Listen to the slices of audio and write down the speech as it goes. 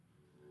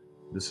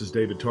This is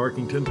David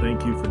Tarkington.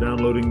 Thank you for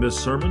downloading this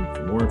sermon.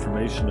 For more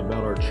information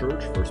about our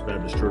church, First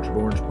Baptist Church of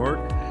Orange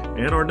Park,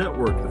 and our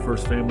network, the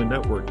First Family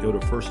Network, go to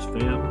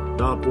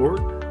firstfam.org.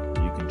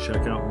 You can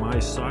check out my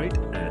site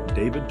at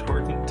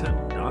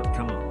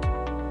davidtarkington.com.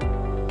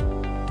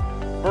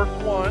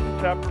 Verse 1,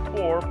 chapter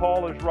 4,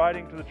 Paul is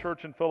writing to the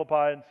church in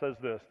Philippi and says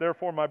this,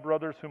 "Therefore, my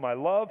brothers whom I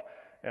love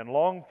and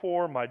long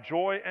for, my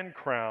joy and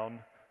crown,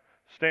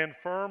 stand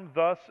firm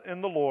thus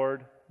in the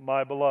Lord,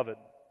 my beloved.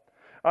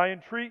 I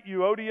entreat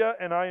Euodia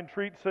and I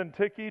entreat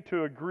Syntyche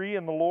to agree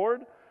in the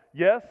Lord.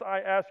 Yes, I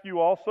ask you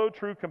also,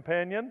 true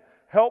companion,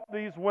 help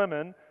these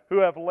women who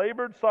have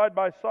labored side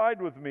by side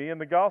with me in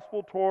the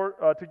gospel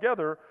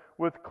together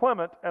with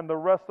Clement and the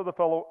rest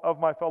of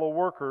my fellow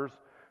workers,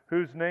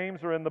 whose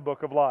names are in the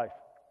book of life.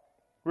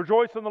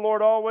 Rejoice in the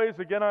Lord always.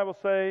 Again, I will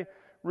say,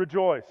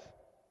 rejoice.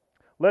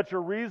 Let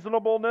your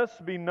reasonableness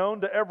be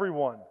known to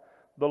everyone.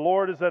 The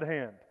Lord is at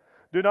hand.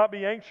 Do not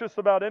be anxious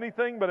about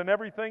anything, but in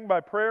everything by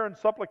prayer and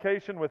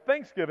supplication with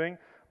thanksgiving,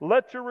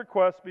 let your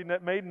requests be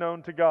made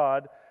known to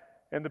God,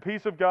 and the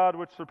peace of God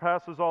which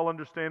surpasses all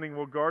understanding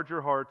will guard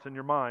your hearts and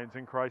your minds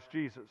in Christ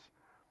Jesus.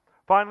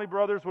 Finally,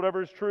 brothers,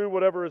 whatever is true,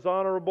 whatever is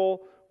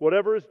honorable,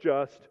 whatever is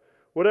just,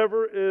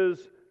 whatever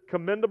is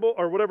commendable,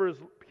 or whatever is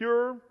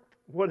pure,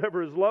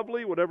 whatever is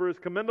lovely, whatever is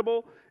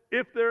commendable,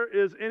 if there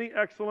is any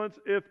excellence,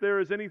 if there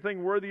is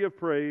anything worthy of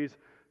praise,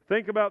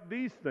 think about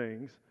these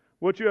things.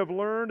 What you have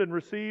learned and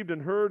received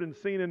and heard and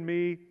seen in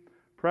me,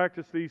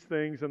 practice these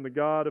things, and the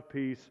God of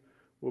peace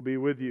will be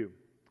with you."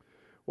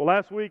 Well,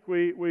 last week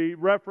we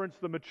referenced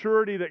the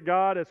maturity that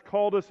God has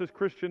called us as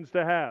Christians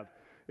to have.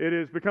 It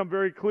has become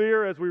very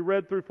clear as we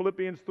read through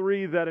Philippians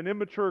 3 that an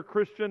immature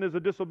Christian is a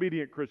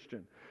disobedient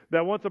Christian.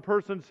 That once a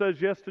person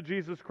says yes to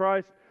Jesus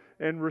Christ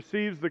and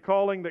receives the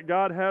calling that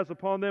God has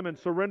upon them and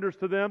surrenders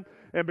to them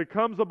and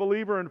becomes a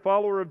believer and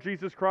follower of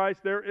Jesus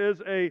Christ, there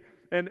is a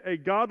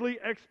godly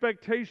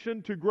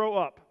expectation to grow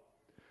up.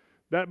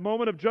 That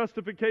moment of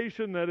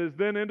justification that is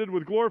then ended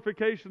with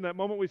glorification, that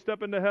moment we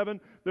step into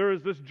heaven, there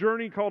is this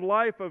journey called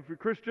life of a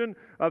Christian,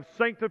 of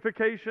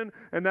sanctification,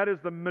 and that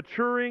is the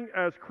maturing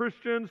as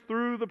Christians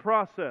through the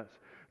process.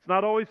 It's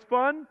not always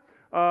fun.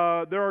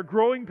 There are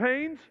growing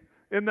pains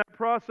in that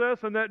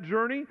process and that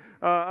journey.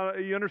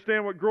 You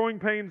understand what growing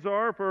pains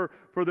are, for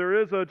there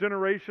is a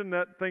generation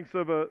that thinks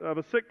of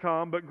a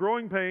sitcom, but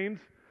growing pains,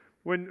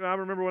 I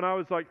remember when I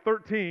was like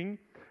 13,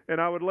 and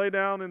I would lay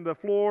down in the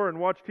floor and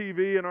watch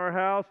TV in our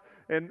house,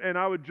 and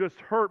I would just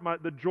hurt.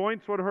 The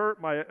joints would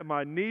hurt,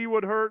 my knee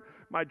would hurt,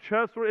 my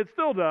chest would. It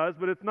still does,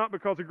 but it's not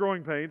because of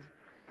growing pains.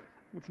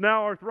 It's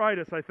now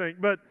arthritis, I think.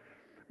 But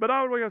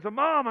I would wake up and say,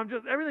 "Mom,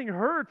 everything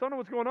hurts. I don't know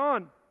what's going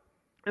on."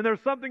 And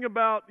there's something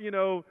about,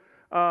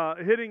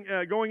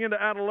 going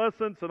into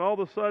adolescence, and all of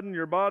a sudden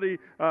your body,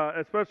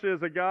 especially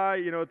as a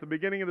guy, at the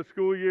beginning of the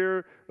school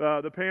year,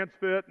 the pants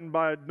fit, and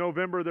by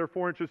November they're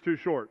 4 inches too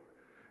short.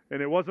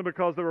 And it wasn't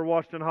because they were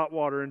washed in hot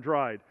water and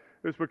dried.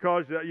 It was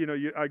because,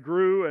 I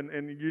grew,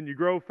 and you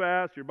grow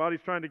fast, your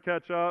body's trying to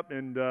catch up,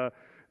 and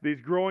these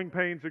growing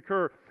pains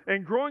occur.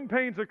 And growing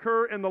pains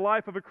occur in the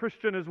life of a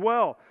Christian as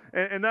well.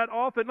 And that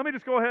often, let me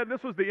just go ahead,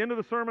 this was the end of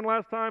the sermon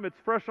last time, it's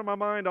fresh on my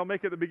mind, I'll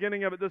make it the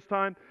beginning of it this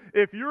time.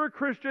 If you're a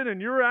Christian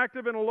and you're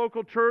active in a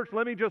local church,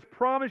 let me just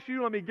promise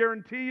you, let me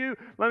guarantee you,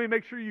 let me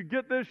make sure you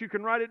get this, you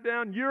can write it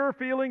down, your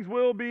feelings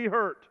will be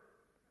hurt.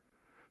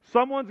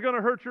 Someone's going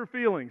to hurt your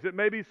feelings. It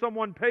may be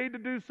someone paid to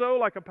do so,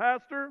 like a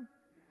pastor.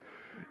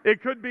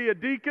 It could be a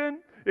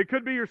deacon. It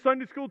could be your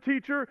Sunday school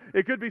teacher.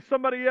 It could be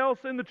somebody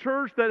else in the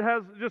church that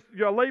has just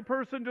a lay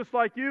person just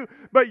like you.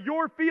 But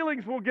your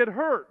feelings will get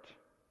hurt.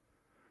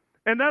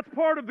 And that's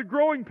part of the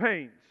growing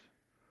pains.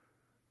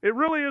 It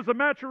really is a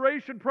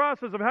maturation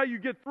process of how you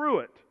get through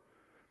it.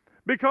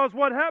 Because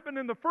what happened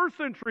in the first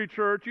century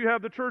church, you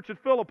have the church at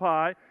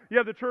Philippi, you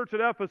have the church at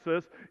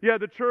Ephesus, you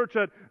have the church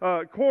at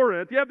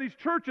Corinth, you have these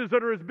churches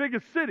that are as big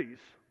as cities.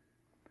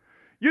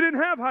 You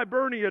didn't have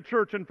Hibernia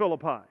Church in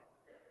Philippi.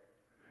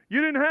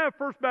 You didn't have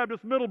First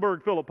Baptist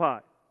Middleburg,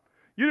 Philippi.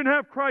 You didn't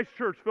have Christ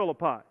Church,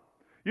 Philippi.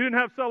 You didn't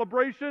have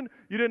Celebration.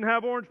 You didn't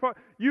have Orange Park.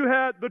 You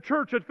had the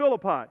church at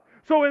Philippi.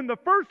 So in the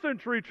first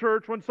century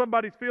church, when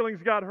somebody's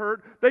feelings got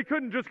hurt, they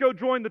couldn't just go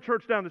join the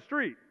church down the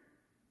street.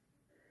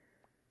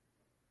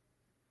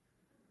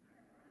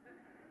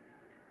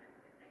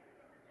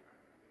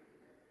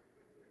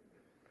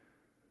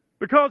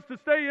 Because to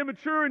stay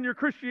immature in your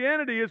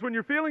Christianity is when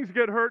your feelings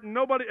get hurt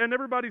and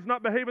everybody's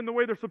not behaving the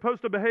way they're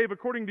supposed to behave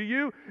according to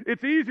you.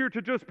 It's easier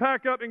to just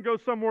pack up and go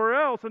somewhere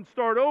else and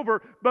start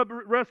over, but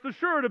rest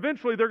assured,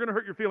 eventually they're going to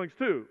hurt your feelings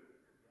too.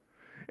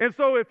 And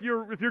so if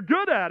you're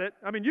good at it,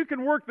 you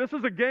can work. This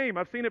is a game.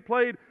 I've seen it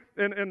played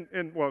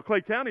in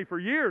Clay County for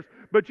years,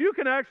 but you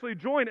can actually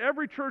join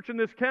every church in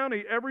this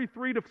county every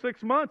 3 to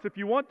 6 months if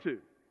you want to,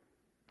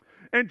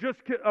 and just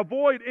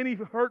avoid any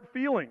hurt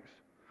feelings.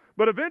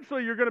 But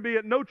eventually you're going to be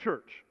at no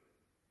church.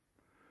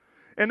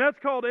 And that's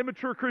called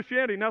immature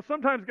Christianity. Now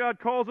sometimes God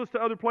calls us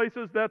to other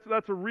places.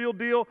 That's a real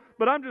deal.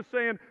 But I'm just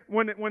saying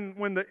when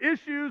the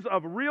issues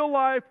of real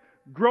life,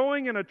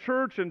 growing in a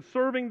church and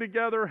serving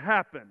together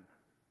happen,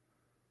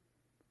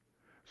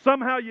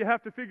 Somehow you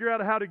have to figure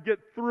out how to get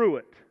through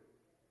it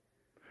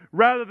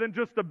rather than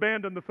just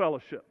abandon the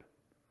fellowship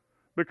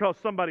because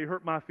somebody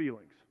hurt my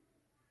feelings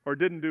or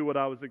didn't do what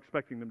I was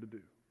expecting them to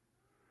do.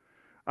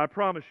 I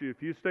promise you,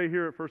 if you stay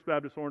here at First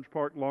Baptist Orange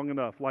Park long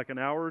enough, like an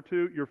hour or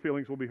two, your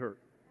feelings will be hurt.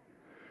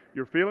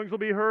 Your feelings will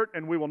be hurt,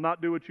 and we will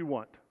not do what you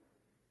want.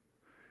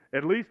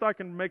 At least I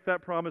can make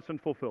that promise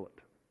and fulfill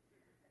it.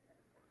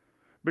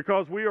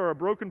 Because we are a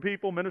broken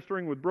people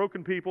ministering with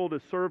broken people to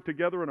serve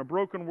together in a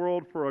broken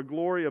world for a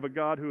glory of a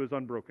God who is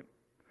unbroken.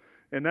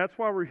 And that's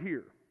why we're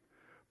here.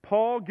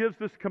 Paul gives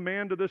this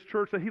command to this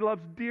church that he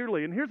loves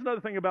dearly. And here's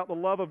another thing about the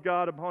love of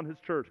God upon his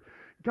church.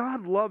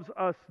 God loves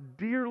us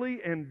dearly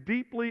and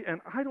deeply, and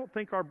I don't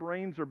think our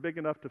brains are big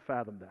enough to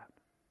fathom that.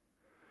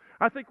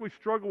 I think we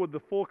struggle with the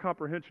full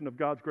comprehension of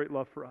God's great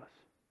love for us.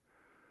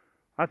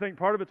 I think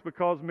part of it's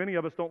because many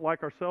of us don't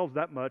like ourselves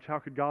that much. How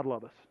could God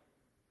love us?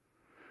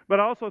 But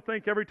I also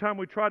think every time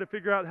we try to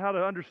figure out how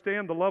to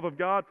understand the love of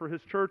God for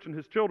His church and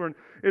His children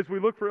is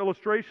we look for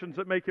illustrations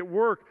that make it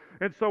work.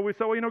 And so we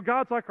say, well,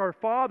 God's like our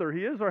Father.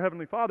 He is our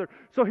Heavenly Father.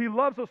 So He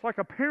loves us like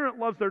a parent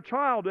loves their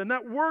child. And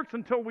that works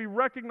until we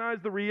recognize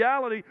the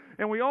reality.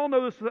 And we all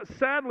know this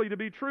sadly to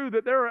be true,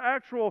 that there are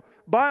actual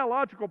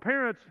biological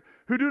parents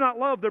who do not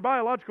love their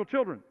biological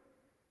children.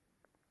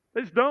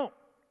 They just don't.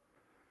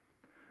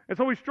 And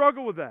so we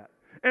struggle with that.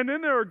 And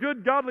then there are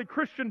good, godly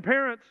Christian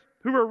parents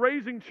who are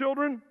raising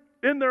children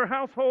in their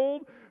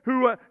household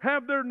who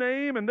have their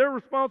name and they're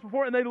responsible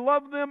for it, and they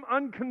love them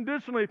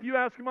unconditionally. If you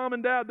ask mom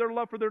and dad, their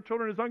love for their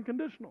children is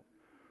unconditional.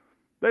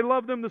 They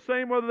love them the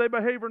same whether they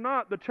behave or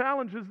not. The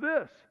challenge is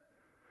this.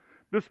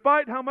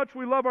 Despite how much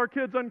we love our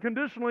kids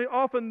unconditionally,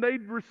 often they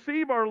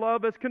receive our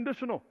love as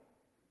conditional.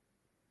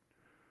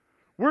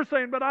 We're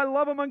saying, but I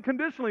love them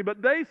unconditionally.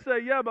 But they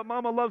say, yeah, but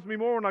mama loves me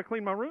more when I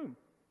clean my room.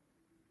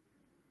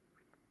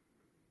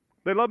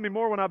 They love me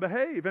more when I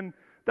behave. And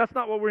that's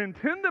not what we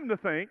intend them to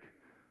think,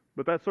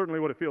 but that's certainly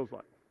what it feels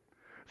like.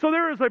 So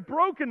there is a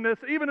brokenness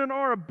even in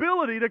our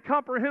ability to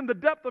comprehend the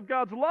depth of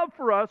God's love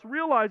for us,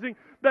 realizing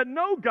that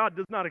no, God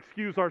does not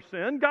excuse our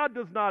sin. God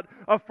does not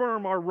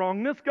affirm our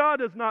wrongness.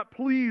 God is not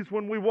pleased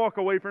when we walk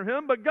away from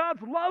Him. But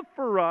God's love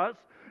for us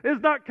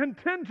is not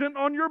contingent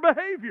on your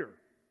behavior.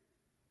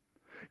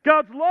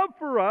 God's love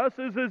for us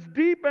is as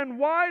deep and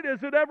wide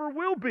as it ever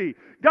will be.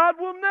 God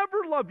will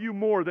never love you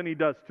more than He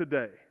does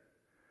today.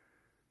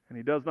 And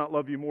He does not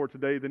love you more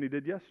today than He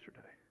did yesterday.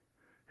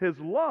 His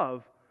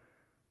love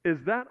is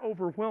that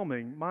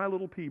overwhelming, my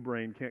little pea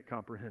brain can't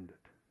comprehend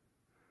it.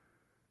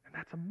 And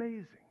that's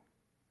amazing.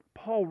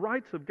 Paul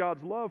writes of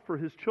God's love for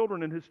His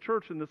children and His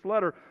church in this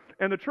letter.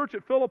 And the church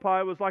at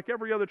Philippi was like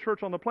every other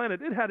church on the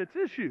planet. It had its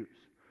issues.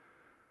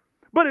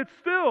 But it's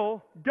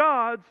still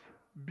God's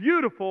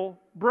beautiful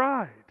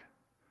bride.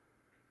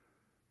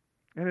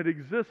 And it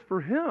exists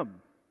for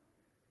Him.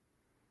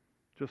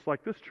 Just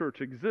like this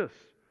church exists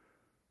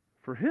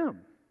for Him.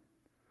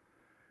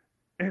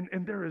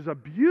 And there is a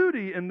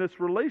beauty in this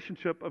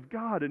relationship of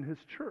God and His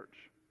church.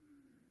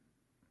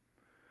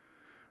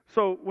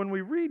 So when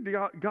we read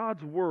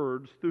God's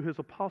words through His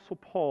Apostle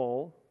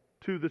Paul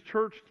to the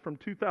church from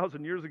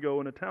 2,000 years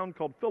ago in a town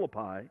called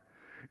Philippi,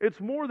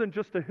 it's more than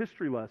just a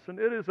history lesson.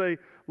 It is a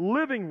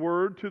living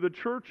word to the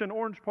church in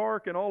Orange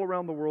Park and all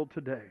around the world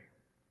today.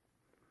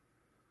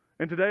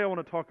 And today I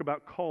want to talk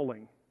about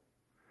calling.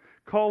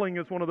 Calling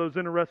is one of those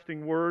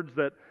interesting words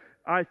that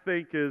I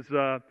think is...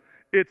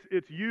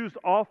 It's used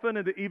often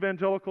in the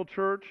evangelical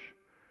church.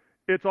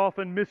 It's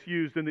often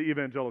misused in the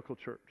evangelical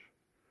church.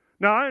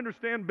 Now, I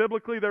understand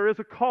biblically there is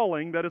a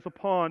calling that is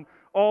upon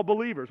all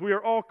believers. We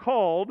are all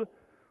called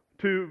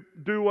to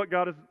do what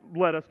God has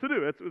led us to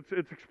do.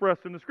 It's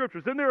expressed in the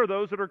Scriptures. Then there are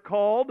those that are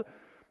called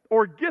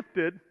or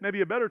gifted,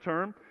 maybe a better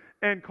term,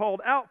 and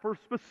called out for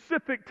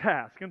specific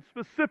tasks and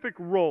specific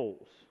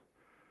roles.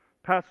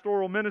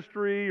 Pastoral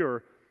ministry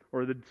or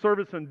the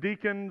service and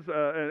deacon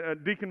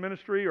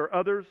ministry or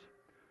others.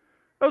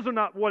 Those are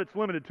not what it's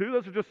limited to.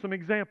 Those are just some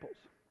examples.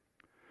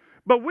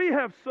 But we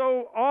have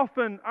so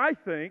often, I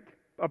think,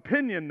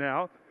 opinion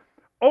now,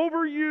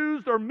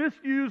 overused or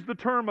misused the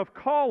term of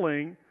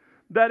calling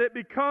that it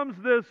becomes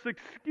this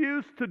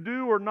excuse to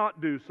do or not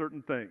do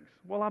certain things.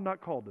 Well, I'm not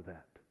called to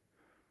that.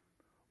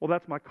 Well,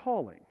 that's my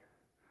calling.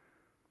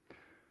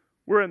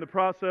 We're in the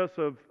process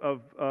of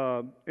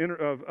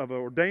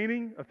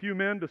ordaining a few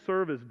men to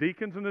serve as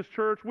deacons in this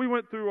church. We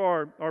went through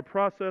our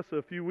process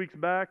a few weeks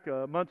back,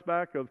 months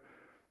back, of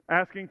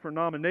asking for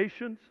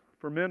nominations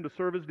for men to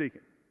serve as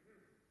deacon.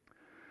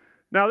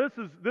 Now this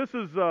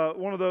is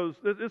one of those.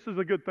 This is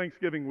a good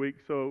Thanksgiving week,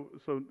 so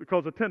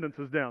because attendance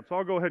is down, so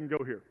I'll go ahead and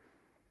go here.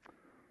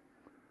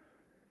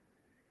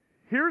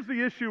 Here's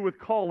the issue with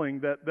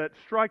calling that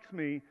strikes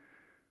me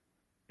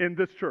in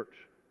this church,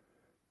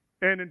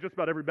 and in just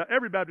about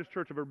every Baptist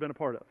church I've ever been a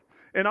part of.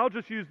 And I'll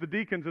just use the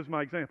deacons as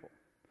my example.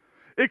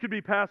 It could be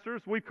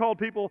pastors. We've called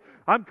people.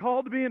 I'm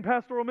called to be in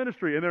pastoral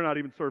ministry, and they're not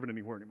even serving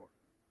anywhere anymore.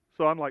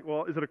 So I'm like,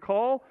 well, is it a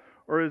call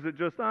or is it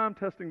just, I'm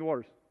testing the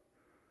waters?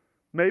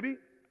 Maybe.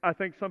 I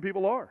think some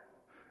people are.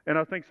 And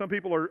I think some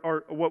people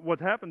are what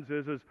happens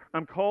is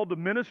I'm called to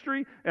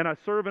ministry and I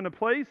serve in a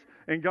place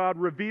and God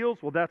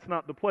reveals, well, that's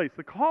not the place.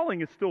 The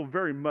calling is still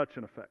very much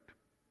in effect.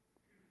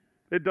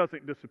 It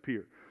doesn't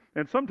disappear.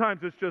 And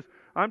sometimes it's just,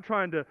 I'm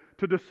trying to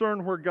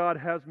discern where God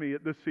has me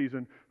at this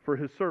season for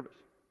His service.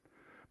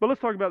 But let's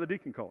talk about the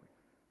deacon calling.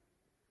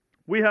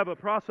 We have a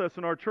process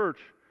in our church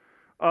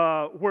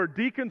where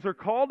deacons are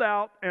called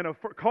out and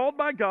called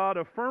by God,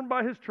 affirmed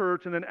by His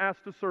church, and then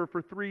asked to serve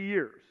for 3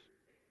 years.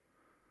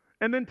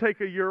 And then take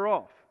a year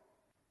off.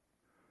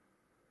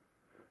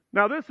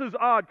 Now this is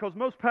odd because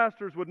most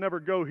pastors would never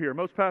go here.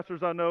 Most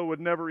pastors I know would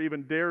never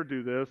even dare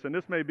do this, and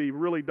this may be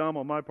really dumb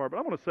on my part, but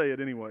I'm going to say it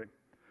anyway.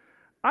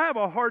 I have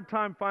a hard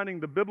time finding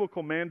the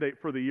biblical mandate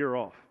for the year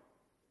off.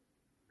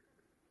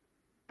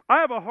 I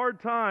have a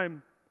hard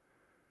time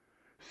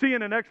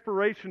seeing an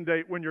expiration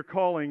date when your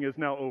calling is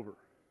now over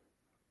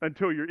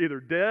until you're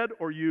either dead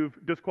or you've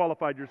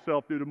disqualified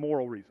yourself due to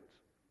moral reasons.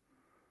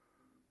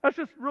 That's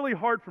just really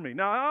hard for me.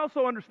 Now, I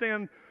also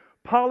understand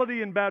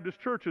polity in Baptist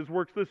churches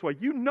works this way.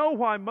 You know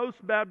why most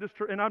Baptist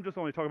churches, and I'm just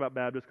only talking about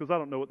Baptists because I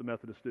don't know what the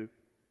Methodists do.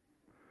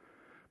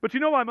 But you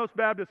know why most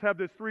Baptists have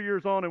this 3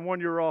 years on and 1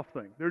 year off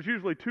thing? There's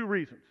usually 2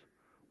 reasons.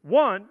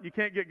 1, you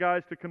can't get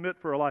guys to commit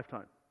for a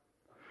lifetime.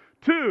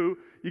 2,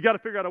 you got to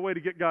figure out a way to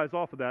get guys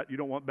off of that you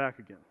don't want back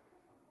again.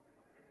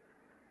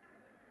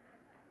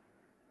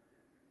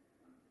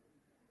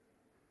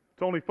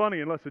 It's only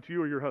funny unless it's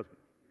you or your husband.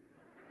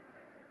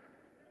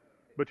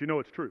 But you know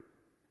it's true.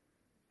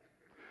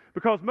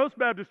 Because most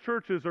Baptist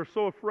churches are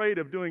so afraid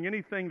of doing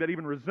anything that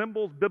even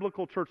resembles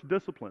biblical church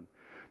discipline,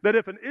 that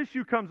if an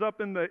issue comes up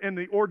in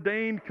the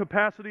ordained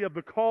capacity of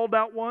the called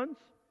out ones,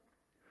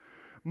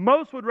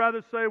 most would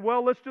rather say,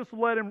 well, let's just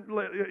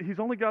he's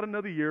only got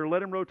another year,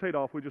 let him rotate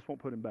off, we just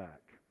won't put him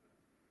back.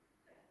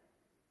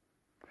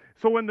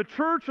 So when the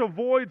church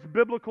avoids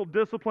biblical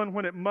discipline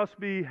when it must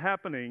be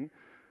happening,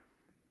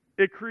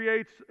 it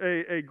creates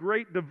a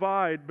great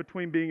divide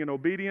between being an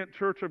obedient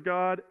church of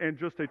God and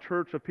just a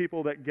church of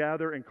people that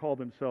gather and call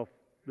themselves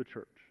the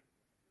church.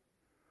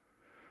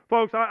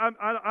 Folks,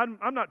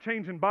 I'm not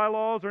changing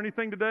bylaws or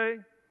anything today.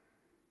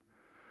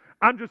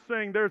 I'm just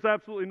saying there's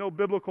absolutely no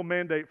biblical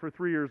mandate for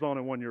 3 years on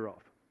and 1 year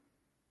off.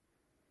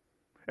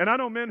 And I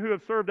know men who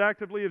have served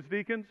actively as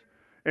deacons,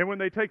 and when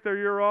they take their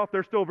year off,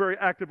 they're still very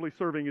actively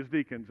serving as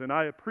deacons. And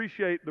I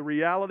appreciate the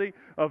reality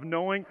of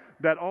knowing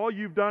that all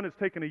you've done is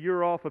taken a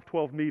year off of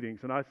 12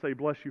 meetings. And I say,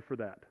 bless you for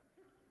that.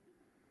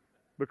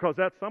 Because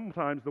that's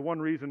sometimes the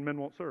one reason men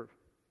won't serve.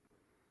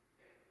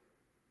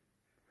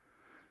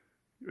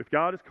 If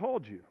God has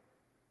called you,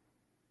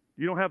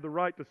 you don't have the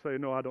right to say,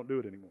 no, I don't do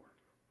it anymore.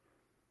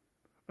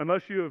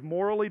 Unless you have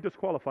morally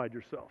disqualified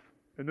yourself.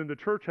 And then the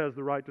church has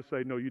the right to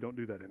say, no, you don't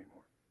do that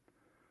anymore.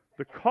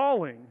 The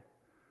calling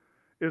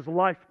is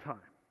lifetime.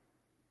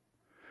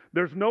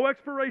 There's no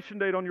expiration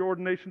date on your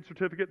ordination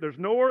certificate. There's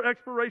no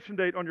expiration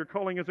date on your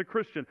calling as a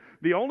Christian.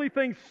 The only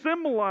thing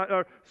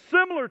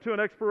similar to an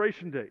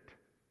expiration date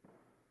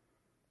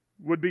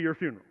would be your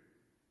funeral.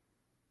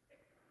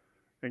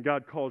 And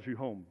God calls you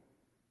home.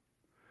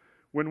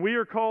 When we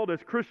are called as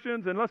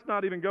Christians, and let's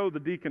not even go the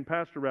deacon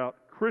pastor route,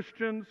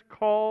 Christians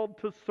called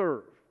to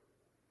serve,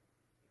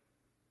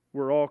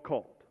 we're all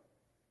called.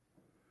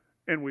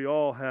 And we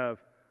all have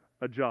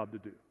a job to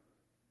do.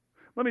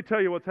 Let me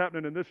tell you what's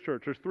happening in this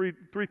church. There's three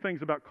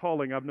things about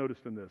calling I've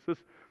noticed in this.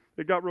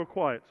 It got real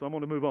quiet, so I'm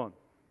going to move on.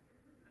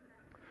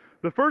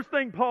 The first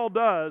thing Paul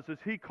does is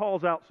he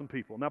calls out some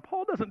people. Now,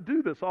 Paul doesn't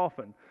do this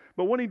often,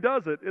 but when he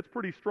does it, it's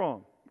pretty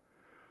strong.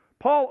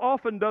 Paul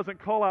often doesn't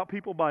call out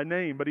people by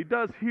name, but he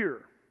does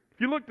here.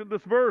 If you looked at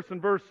this verse in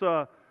verse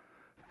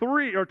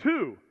 3 or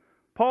 2,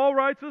 Paul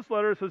writes this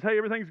letter, says, hey,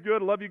 everything's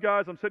good, I love you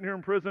guys, I'm sitting here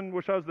in prison,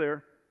 wish I was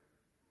there.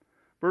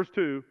 Verse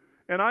 2,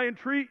 and I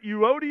entreat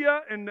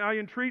Euodia and I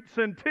entreat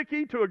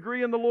Syntyche to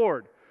agree in the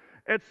Lord.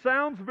 It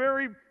sounds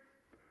very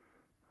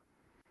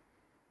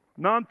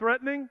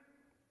non-threatening.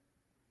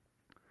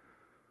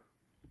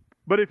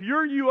 But if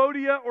you're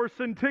Euodia or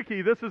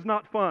Syntyche, this is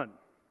not fun.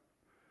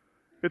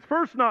 It's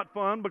first not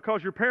fun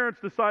because your parents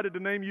decided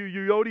to name you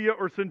Euodia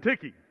or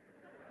Syntyche.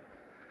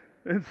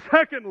 And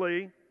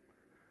secondly,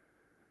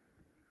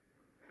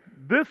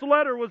 this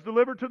letter was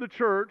delivered to the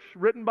church,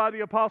 written by the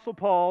Apostle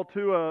Paul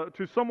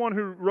to someone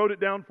who wrote it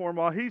down for him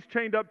while he's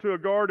chained up to a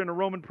guard in a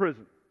Roman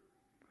prison.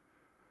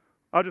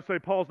 I'll just say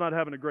Paul's not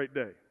having a great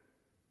day.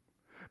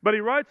 But he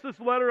writes this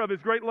letter of his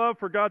great love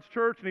for God's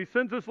church, and he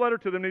sends this letter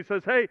to them, and he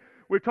says, hey,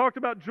 we've talked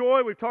about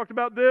joy, we've talked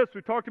about this,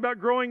 we've talked about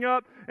growing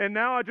up, and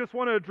now I just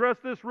want to address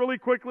this really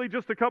quickly,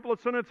 just a couple of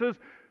sentences.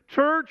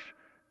 Church,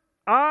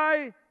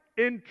 I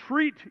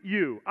entreat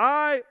you,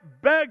 I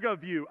beg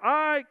of you,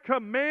 I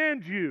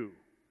command you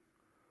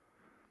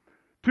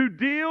to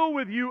deal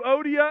with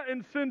Euodia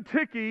and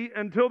Syntyche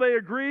until they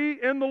agree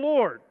in the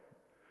Lord.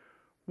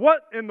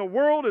 What in the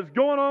world is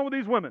going on with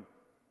these women?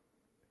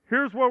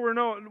 Here's what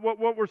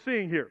we're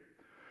seeing here.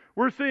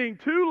 We're seeing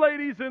two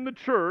ladies in the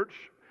church,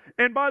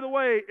 And by the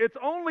way, it's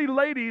only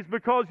ladies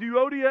because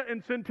Euodia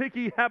and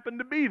Syntyche happen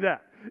to be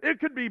that. It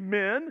could be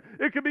men.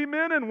 It could be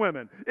men and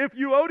women. If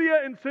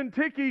Euodia and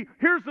Syntyche,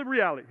 here's the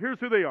reality. Here's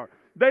who they are.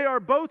 They are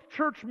both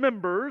church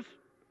members,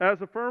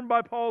 as affirmed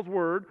by Paul's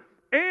word,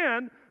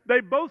 and they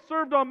both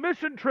served on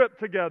mission trip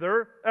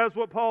together, as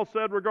what Paul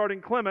said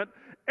regarding Clement,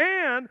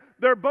 and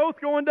they're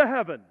both going to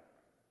heaven.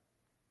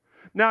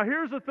 Now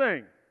here's the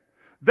thing.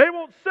 They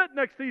won't sit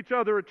next to each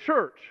other at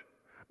church,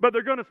 but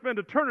they're going to spend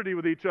eternity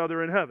with each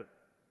other in heaven.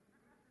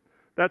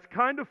 That's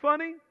kind of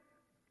funny,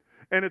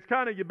 and it's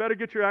kind of, you better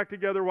get your act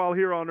together while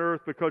here on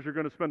earth because you're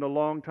going to spend a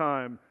long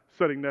time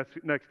sitting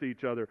next to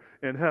each other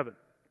in heaven.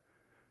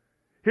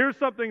 Here's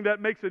something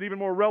that makes it even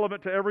more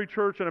relevant to every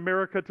church in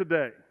America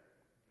today.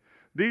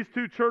 These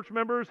two church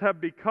members have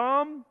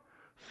become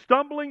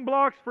stumbling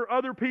blocks for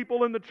other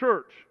people in the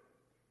church.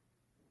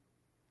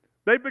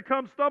 They've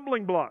become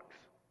stumbling blocks.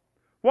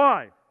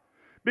 Why?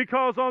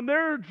 Because on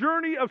their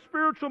journey of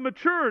spiritual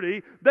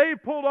maturity,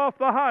 they've pulled off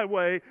the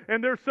highway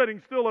and they're sitting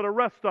still at a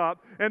rest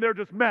stop and they're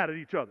just mad at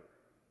each other.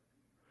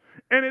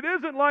 And it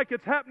isn't like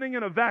it's happening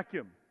in a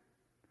vacuum.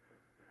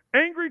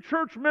 Angry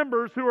church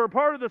members who are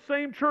part of the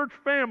same church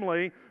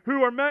family,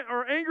 who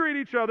are angry at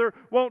each other,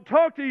 won't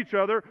talk to each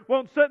other,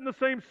 won't sit in the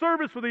same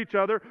service with each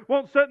other,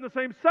 won't sit in the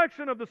same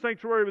section of the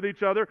sanctuary with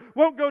each other,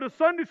 won't go to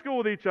Sunday school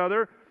with each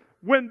other.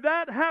 When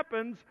that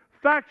happens,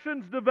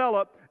 factions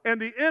develop and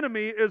the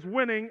enemy is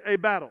winning a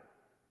battle.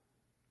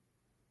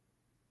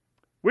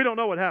 We don't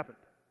know what happened.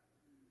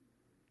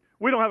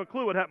 We don't have a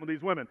clue what happened with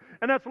these women.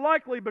 And that's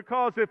likely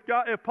because if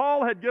God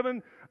had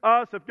given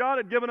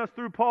us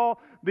through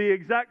Paul the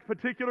exact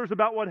particulars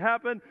about what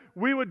happened,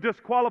 we would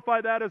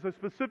disqualify that as a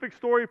specific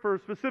story for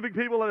specific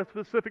people at a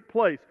specific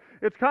place.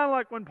 It's kind of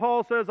like when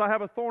Paul says, I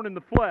have a thorn in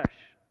the flesh.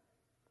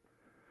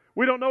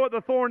 We don't know what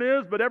the thorn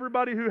is, but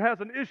everybody who has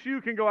an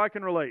issue can go, I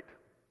can relate.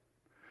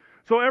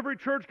 So every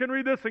church can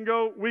read this and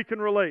go, we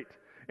can relate.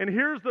 And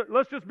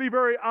let's just be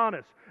very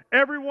honest.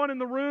 Everyone in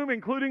the room,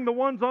 including the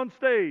ones on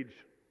stage,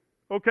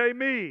 okay,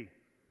 me,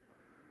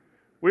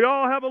 we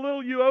all have a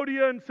little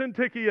Euodia and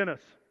Syntyche in us.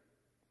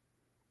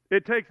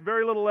 It takes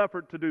very little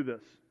effort to do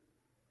this.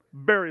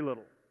 Very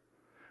little.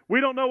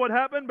 We don't know what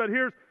happened, but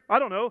I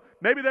don't know,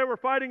 maybe they were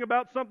fighting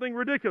about something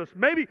ridiculous.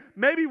 Maybe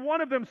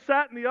one of them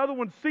sat in the other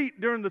one's seat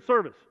during the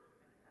service.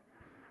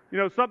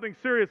 Something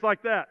serious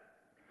like that.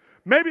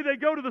 Maybe they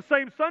go to the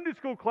same Sunday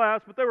school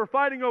class, but they were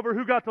fighting over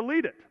who got to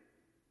lead it.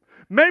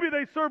 Maybe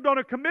they served on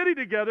a committee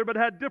together, but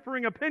had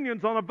differing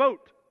opinions on a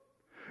vote.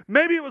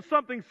 Maybe it was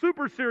something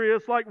super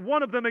serious, like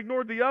one of them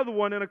ignored the other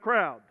one in a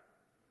crowd.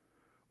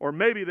 Or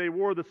maybe they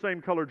wore the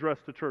same color dress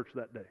to church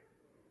that day.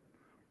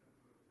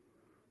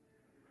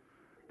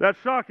 That's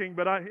shocking,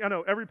 but I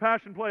know every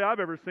passion play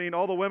I've ever seen,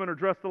 all the women are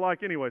dressed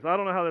alike anyways. I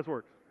don't know how this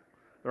works.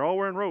 They're all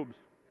wearing robes.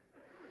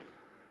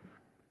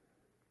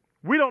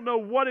 We don't know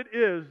what it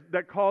is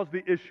that caused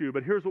the issue,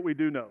 but here's what we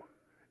do know.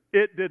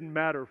 It didn't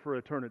matter for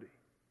eternity.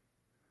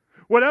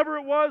 Whatever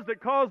it was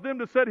that caused them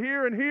to sit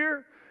here and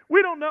here,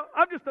 we don't know.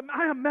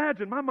 I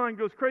imagine, my mind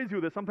goes crazy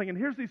with this. I'm thinking,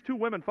 here's these two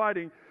women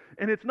fighting,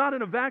 and it's not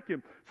in a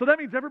vacuum. So that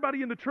means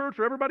everybody in the church,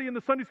 or everybody in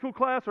the Sunday school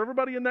class, or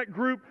everybody in that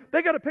group,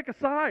 they got to pick a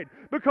side.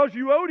 Because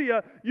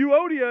Euodia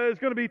is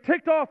going to be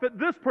ticked off at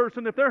this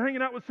person if they're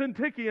hanging out with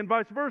Syntyche and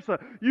vice versa.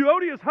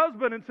 Euodia's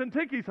husband and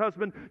Syntyche's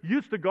husband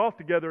used to golf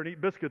together and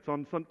eat biscuits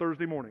on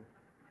Thursday morning.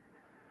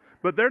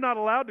 But they're not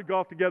allowed to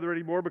golf together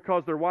anymore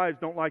because their wives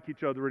don't like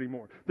each other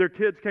anymore. Their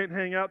kids can't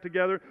hang out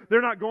together.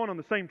 They're not going on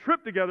the same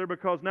trip together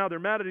because now they're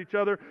mad at each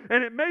other.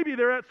 And it may be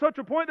they're at such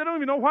a point they don't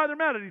even know why they're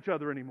mad at each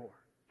other anymore.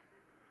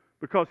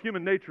 Because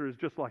human nature is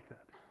just like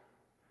that.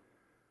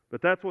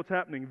 But that's what's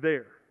happening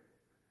there.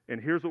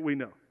 And here's what we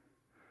know.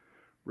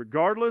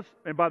 Regardless,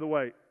 and by the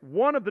way,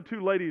 one of the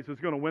two ladies is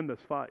going to win this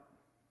fight.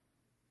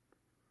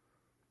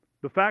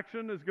 The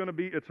faction is going to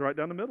be, it's right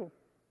down the middle.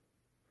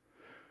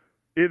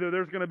 Either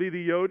there's going to be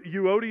the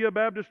Euodia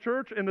Baptist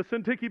Church and the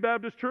Syntyche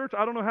Baptist Church.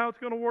 I don't know how it's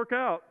going to work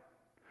out.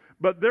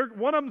 But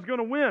one of them is going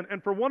to win.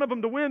 And for one of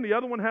them to win, the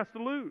other one has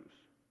to lose.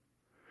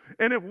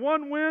 And if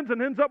one wins and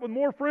ends up with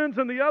more friends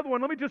than the other one,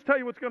 let me just tell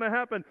you what's going to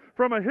happen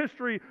from a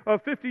history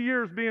of 50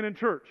 years being in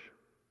church.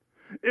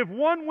 If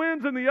one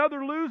wins and the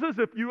other loses,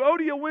 if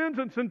Euodia wins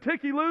and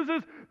Syntyche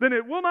loses, then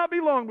it will not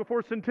be long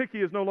before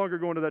Syntyche is no longer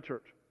going to that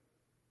church.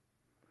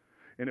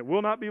 And it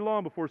will not be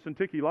long before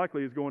Syntyche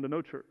likely is going to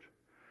no church.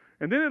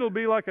 And then it'll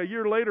be like a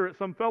year later at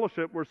some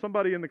fellowship where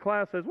somebody in the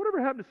class says,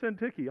 whatever happened to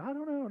Syntyche? I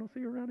don't know. I don't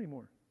see her around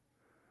anymore.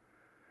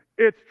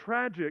 It's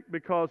tragic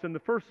because in the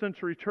first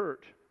century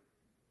church,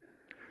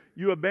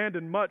 you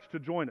abandoned much to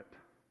join it.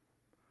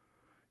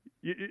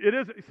 It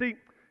is. See,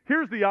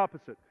 here's the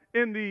opposite.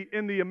 In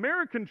the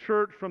American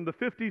church from the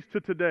 50s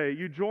to today,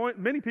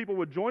 many people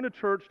would join a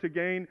church to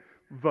gain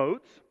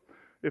votes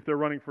if they're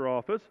running for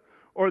office,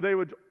 or they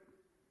would.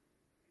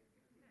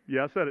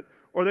 Yeah, I said it.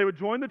 Or they would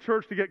join the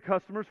church to get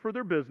customers for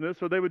their business,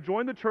 or they would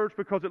join the church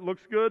because it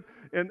looks good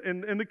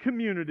in the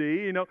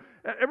community. You know,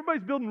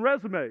 everybody's building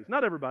resumes.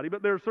 Not everybody,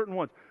 but there are certain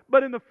ones.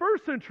 But in the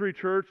first century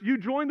church, you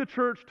join the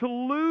church to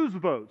lose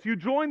votes. You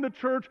join the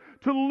church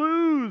to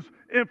lose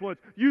influence.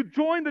 You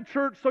join the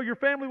church so your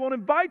family won't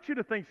invite you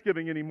to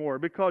Thanksgiving anymore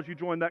because you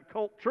joined that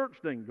cult church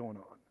thing going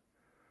on.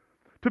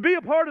 To be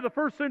a part of the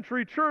first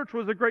century church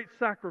was a great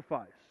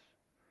sacrifice,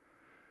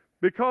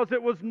 because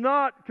it was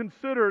not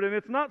considered, and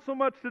it's not so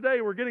much today,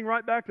 we're getting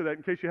right back to that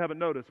in case you haven't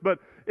noticed, but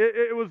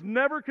it was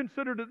never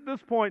considered at this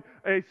point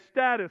a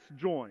status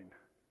join.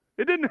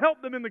 It didn't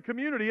help them in the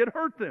community, it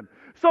hurt them.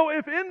 So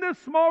if in this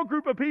small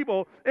group of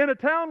people in a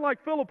town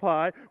like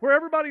Philippi, where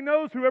everybody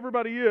knows who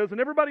everybody is,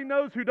 and everybody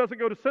knows who doesn't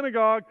go to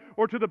synagogue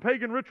or to the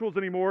pagan rituals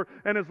anymore,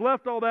 and has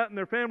left all that in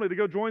their family to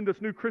go join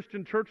this new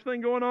Christian church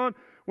thing going on,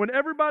 when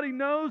everybody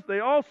knows, they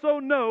also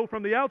know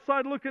from the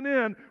outside looking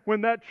in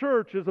when that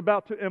church is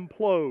about to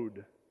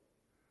implode.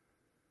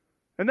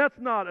 And that's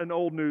not an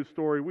old news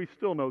story. We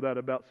still know that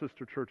about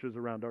sister churches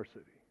around our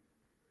city.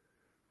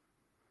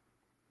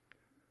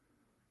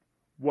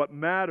 What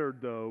mattered,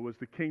 though, was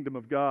the kingdom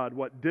of God.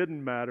 What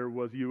didn't matter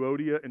was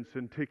Euodia and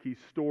Syntyche's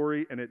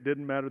story, and it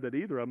didn't matter that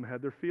either of them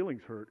had their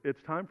feelings hurt.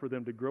 It's time for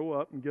them to grow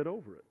up and get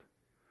over it.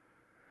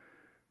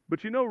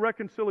 But you know,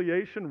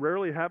 reconciliation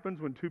rarely happens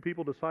when two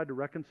people decide to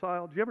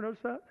reconcile. Did you ever notice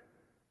that?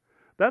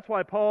 That's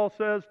why Paul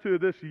says to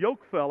this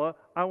yoke fella,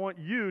 I want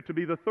you to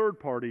be the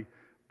third party.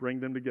 Bring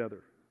them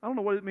together. I don't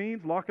know what it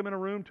means. Lock them in a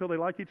room till they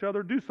like each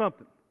other. Do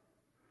something.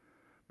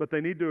 But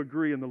they need to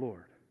agree in the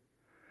Lord.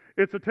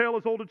 It's a tale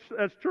as old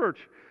as church.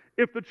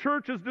 If the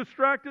church is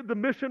distracted, the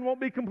mission won't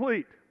be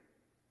complete.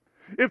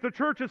 If the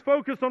church is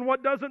focused on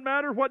what doesn't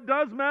matter, what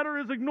does matter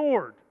is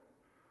ignored.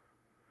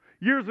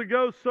 Years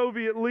ago,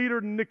 Soviet leader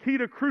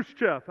Nikita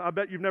Khrushchev, I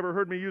bet you've never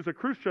heard me use a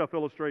Khrushchev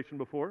illustration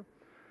before.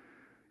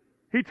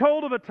 He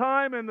told of a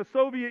time in the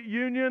Soviet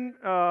Union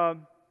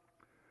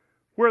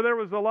where there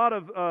was a lot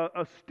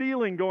of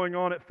stealing going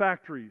on at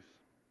factories.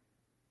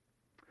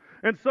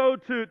 And so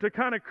to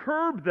kind of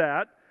curb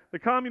that, the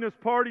Communist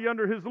Party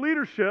under his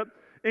leadership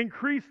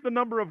increased the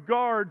number of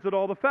guards at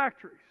all the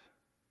factories.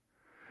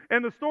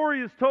 And the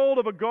story is told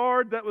of a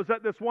guard that was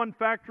at this one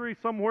factory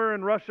somewhere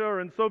in Russia or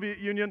in Soviet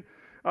Union,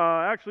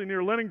 actually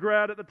near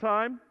Leningrad at the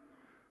time,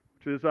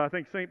 which is, I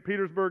think, St.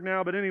 Petersburg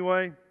now. But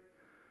anyway,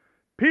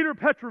 Peter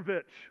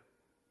Petrovich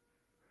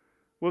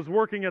was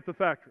working at the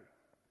factory.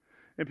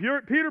 And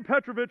Peter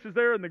Petrovich is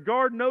there, and the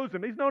guard knows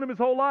him. He's known him his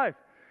whole life.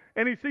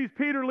 And he sees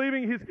Peter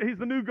leaving. He's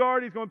the new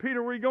guard. He's going,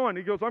 Peter, where are you going?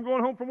 He goes, I'm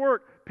going home from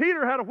work.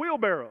 Peter had a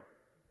wheelbarrow.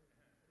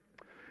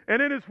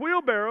 And in his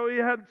wheelbarrow, he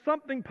had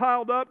something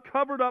piled up,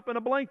 covered up in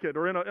a blanket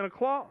or in a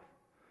cloth.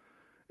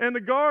 And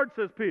the guard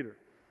says, Peter,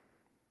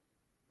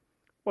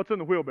 what's in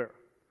the wheelbarrow?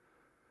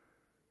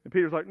 And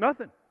Peter's like,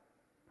 nothing.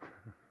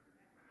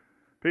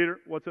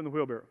 Peter, what's in the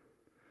wheelbarrow?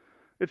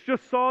 It's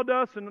just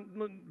sawdust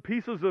and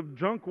pieces of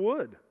junk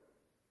wood.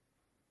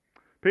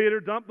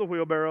 Peter, dump the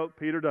wheelbarrow.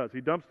 Peter does. He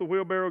dumps the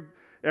wheelbarrow.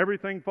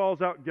 Everything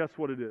falls out. Guess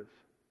what it is?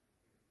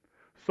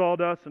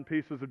 Sawdust and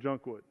pieces of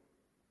junk wood.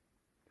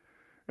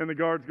 And the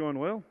guard's going,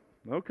 well,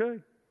 okay.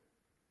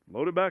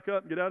 Load it back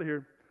up and get out of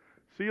here.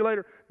 See you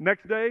later.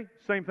 Next day,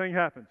 same thing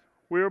happens.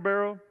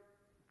 Wheelbarrow.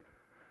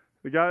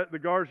 The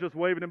guard's just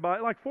waving him by.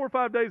 Like 4 or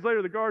 5 days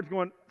later, the guard's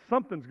going,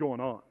 something's going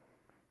on.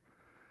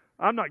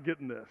 I'm not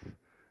getting this.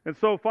 And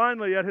so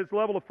finally, at his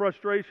level of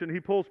frustration, he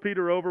pulls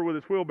Peter over with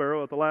his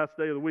wheelbarrow at the last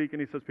day of the week,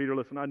 and he says, Peter,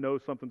 listen, I know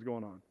something's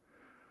going on.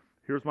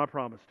 Here's my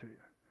promise to you.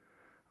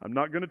 I'm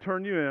not going to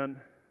turn you in.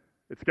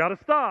 It's got to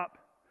stop.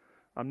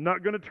 I'm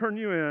not going to turn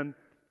you in.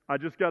 I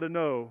just got to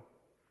know,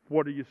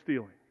 what are you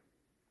stealing?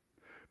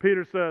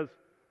 Peter says,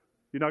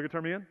 you're not going to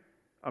turn me in?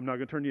 I'm not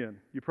going to turn you in.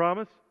 You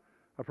promise?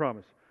 I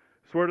promise.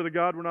 Swear to the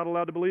God we're not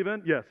allowed to believe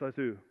in? Yes, I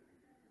do.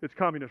 It's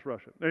communist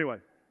Russia. Anyway.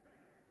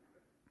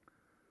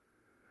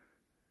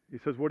 He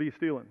says, what are you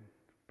stealing?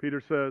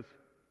 Peter says,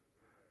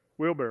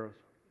 wheelbarrows.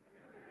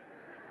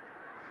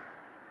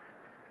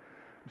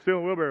 I'm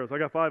stealing wheelbarrows. I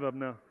got 5 of them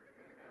now.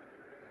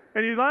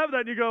 And you laugh at that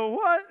and you go,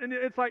 what? And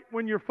it's like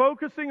when you're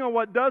focusing on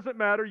what doesn't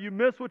matter, you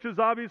miss which is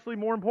obviously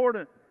more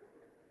important.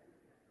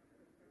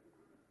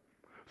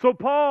 So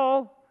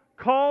Paul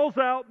calls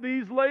out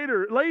these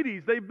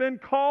ladies. They've been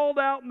called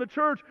out in the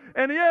church.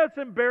 And yeah, it's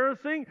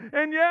embarrassing.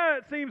 And yeah,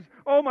 it seems,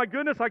 oh my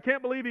goodness, I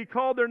can't believe he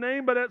called their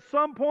name. But at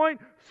some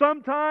point,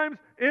 sometimes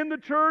in the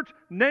church,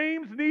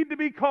 names need to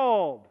be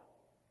called.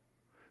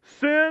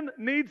 Sin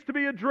needs to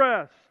be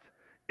addressed.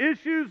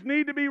 Issues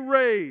need to be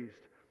raised.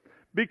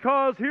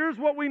 Because here's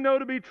what we know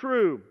to be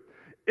true.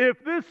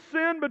 If this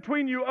sin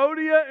between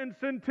Euodia and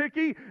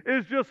Syntyche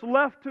is just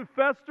left to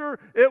fester,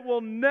 it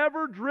will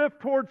never drift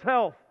towards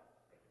health.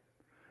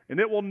 And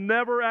it will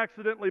never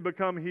accidentally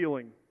become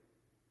healing.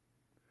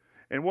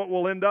 And what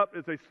will end up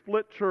is a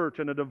split church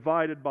and a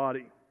divided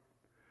body.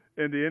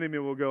 And the enemy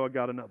will go, I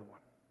got another one.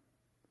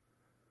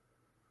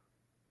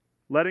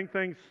 Letting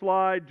things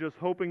slide, just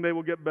hoping they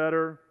will get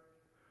better,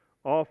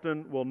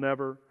 often will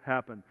never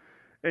happen.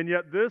 And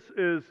yet this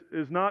is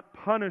not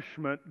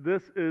punishment,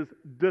 this is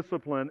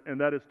discipline, and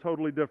that is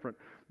totally different.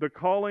 The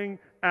calling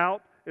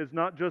out is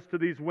not just to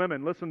these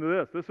women. Listen to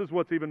this. This is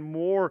what's even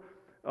more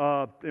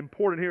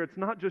important here. It's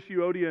not just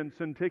Euodia and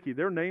Syntyche.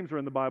 Their names are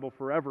in the Bible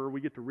forever.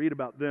 We get to read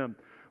about them.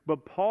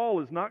 But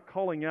Paul is not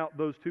calling out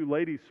those two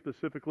ladies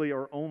specifically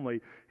or only.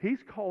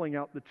 He's calling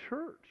out the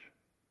church.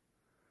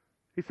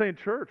 He's saying,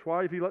 church,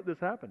 why have you let this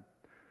happen?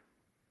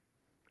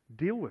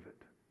 Deal with it.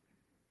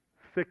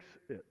 Fix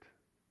it.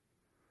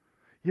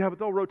 Yeah, but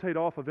they'll rotate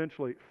off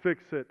eventually.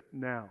 Fix it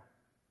now.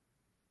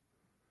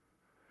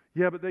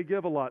 Yeah, but they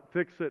give a lot.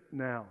 Fix it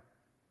now.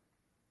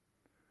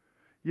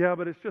 Yeah,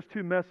 but it's just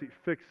too messy.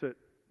 Fix it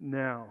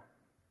now.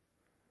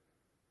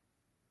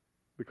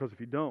 Because if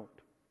you don't,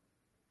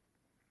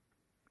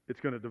 it's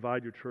going to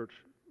divide your church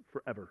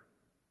forever,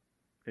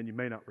 and you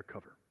may not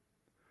recover.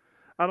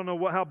 I don't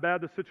know how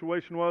bad the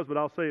situation was, but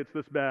I'll say it's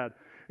this bad.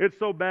 It's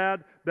so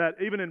bad that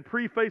even in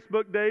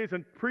pre-Facebook days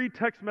and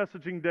pre-text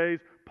messaging days,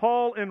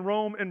 Paul in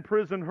Rome in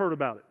prison heard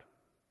about it.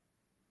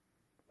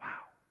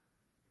 Wow.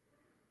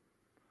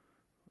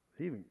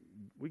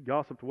 We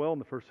gossiped well in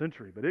the first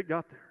century, but it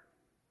got there.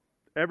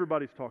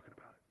 Everybody's talking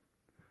about it.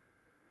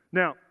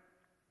 Now,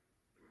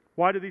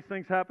 why do these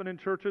things happen in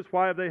churches?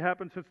 Why have they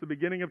happened since the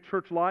beginning of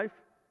church life?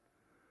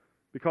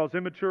 Because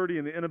immaturity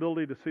and the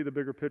inability to see the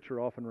bigger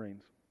picture often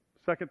reigns.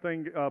 Second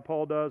thing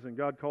Paul does, and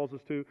God calls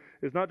us to,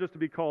 is not just to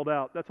be called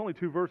out. That's only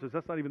 2 verses.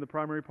 That's not even the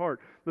primary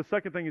part. The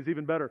second thing is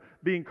even better.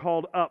 Being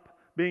called up.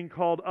 Being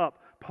called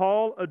up.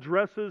 Paul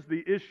addresses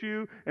the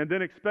issue and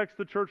then expects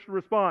the church to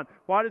respond.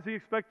 Why does he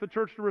expect the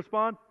church to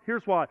respond?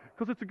 Here's why.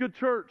 Because it's a good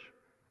church.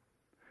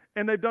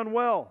 And they've done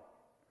well.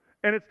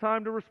 And it's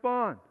time to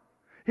respond.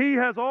 He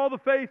has all the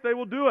faith they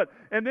will do it.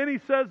 And then he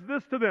says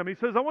this to them. He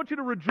says, I want you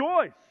to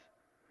rejoice.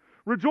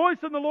 Rejoice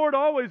in the Lord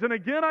always. And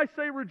again, I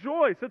say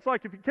rejoice. It's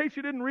like, in case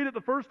you didn't read it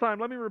the first time,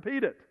 let me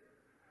repeat it.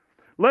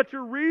 Let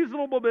your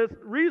reasonableness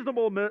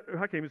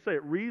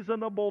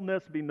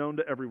be known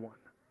to everyone.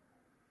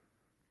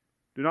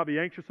 Do not be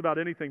anxious about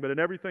anything, but in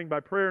everything by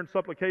prayer and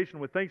supplication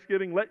with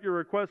thanksgiving, let your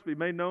requests be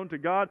made known to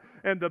God.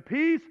 And the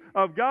peace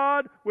of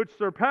God, which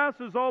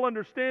surpasses all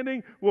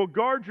understanding, will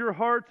guard your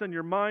hearts and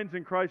your minds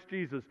in Christ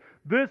Jesus.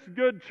 This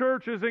good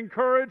church is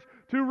encouraged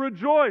to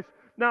rejoice.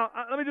 Now,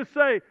 let me just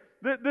say,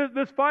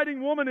 this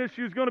fighting woman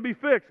issue is going to be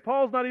fixed.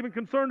 Paul's not even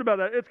concerned about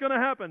that. It's going to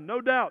happen, no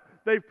doubt.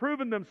 They've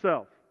proven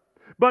themselves.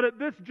 But at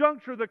this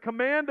juncture, the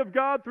command of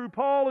God through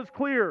Paul is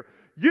clear.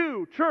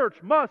 You, church,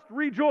 must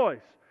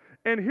rejoice.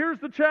 And here's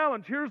the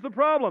challenge. Here's the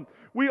problem.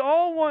 We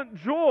all want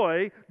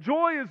joy.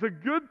 Joy is a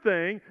good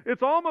thing.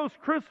 It's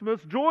almost Christmas.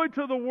 Joy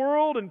to the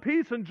world and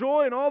peace and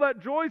joy and all that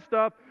joy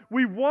stuff.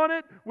 We want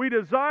it. We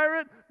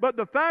desire it. But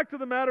the fact of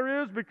the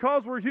matter is,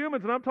 because we're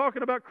humans, and I'm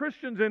talking about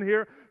Christians in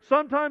here,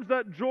 sometimes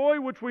that joy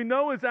which we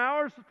know is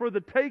ours for the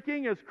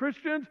taking as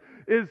Christians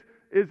is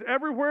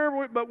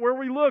everywhere, but where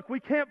we look, we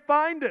can't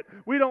find it.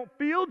 We don't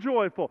feel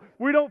joyful.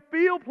 We don't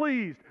feel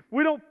pleased.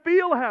 We don't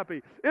feel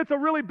happy. It's a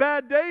really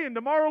bad day, and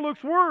tomorrow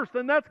looks worse,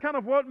 and that's kind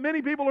of what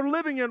many people are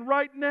living in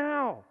right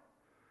now.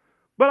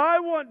 But I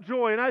want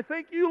joy, and I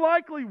think you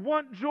likely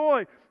want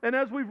joy. And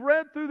as we've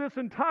read through this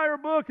entire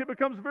book, it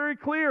becomes very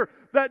clear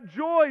that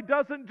joy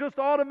doesn't just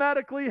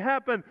automatically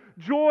happen.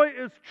 Joy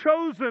is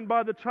chosen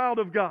by the child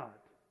of God.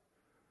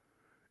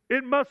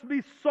 It must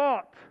be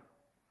sought.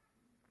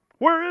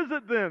 Where is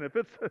it then? If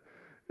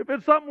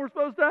it's something we're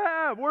supposed to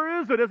have,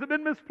 where is it? Has it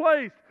been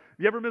misplaced?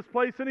 You ever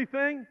misplace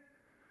anything?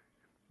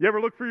 You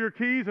ever look for your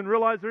keys and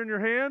realize they're in your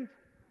hands?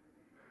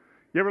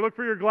 You ever look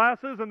for your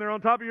glasses and they're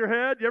on top of your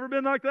head? You ever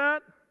been like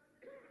that?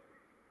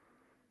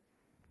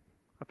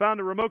 I found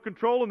a remote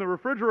control in the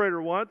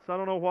refrigerator once. I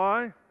don't know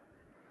why.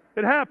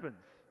 It happens.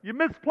 You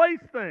misplace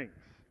things.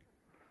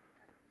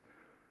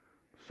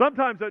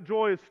 Sometimes that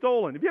joy is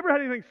stolen. Have you ever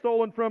had anything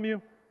stolen from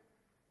you?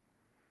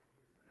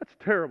 That's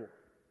terrible.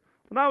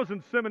 When I was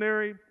in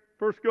seminary,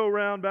 first go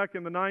round back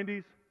in the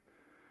 90s,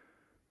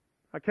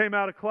 I came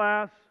out of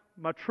class,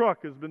 my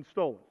truck has been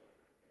stolen.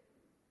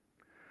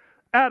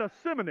 At a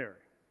seminary.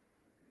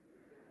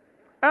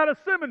 At a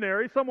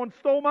seminary, someone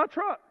stole my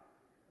truck.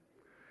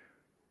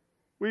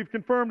 We've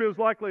confirmed it was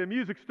likely a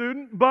music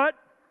student, but...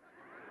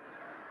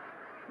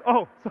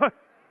 Oh, sorry.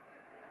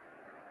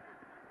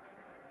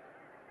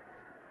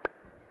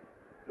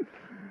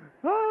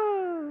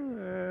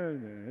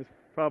 It's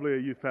probably a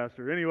youth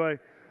pastor. Anyway,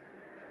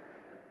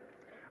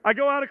 I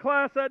go out of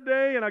class that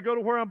day, and I go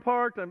to where I'm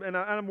parked, and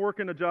I'm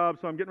working a job,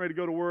 so I'm getting ready to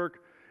go to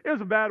work. It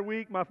was a bad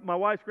week. My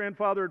wife's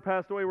grandfather had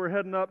passed away. We're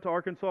heading up to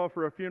Arkansas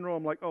for a funeral.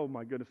 I'm like, oh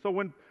my goodness.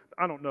 So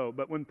I don't know,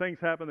 but when things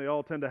happen, they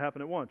all tend to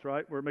happen at once,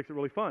 right? Where it makes it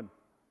really fun.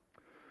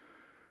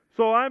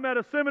 So I'm at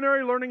a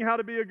seminary learning how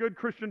to be a good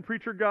Christian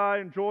preacher guy,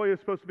 and joy is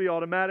supposed to be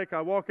automatic.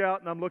 I walk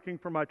out, and I'm looking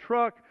for my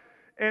truck,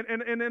 and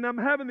I'm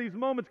having these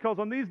moments because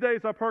on these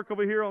days I park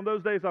over here, on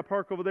those days I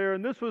park over there,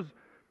 and this was...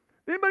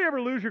 Anybody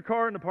ever lose your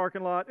car in the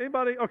parking lot?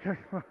 Anybody? Okay.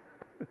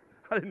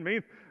 I didn't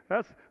mean...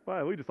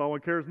 we just all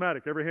went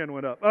charismatic. Every hand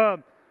went up.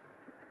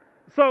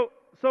 So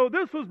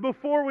this was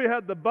before we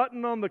had the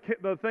button on the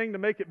thing to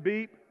make it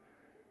beep.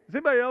 Does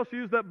anybody else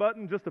use that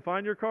button just to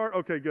find your car?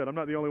 Okay, good. I'm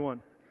not the only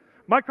one.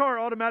 My car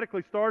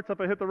automatically starts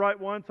if I hit the right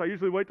one, so I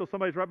usually wait till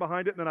somebody's right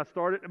behind it, and then I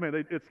start it. I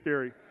mean, it's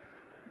scary.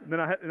 And then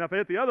if I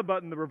hit the other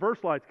button, the reverse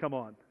lights come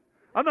on.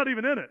 I'm not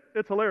even in it.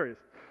 It's hilarious.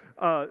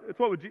 It's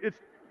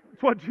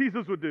what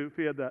Jesus would do if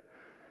he had that.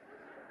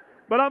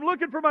 But I'm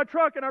looking for my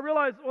truck, and I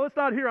realize, well, it's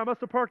not here. I must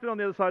have parked it on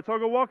the other side. So I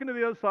go walking to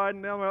the other side,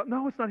 and now I'm like,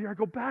 no, it's not here. I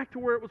go back to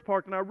where it was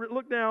parked, and I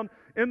look down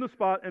in the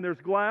spot, and there's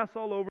glass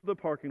all over the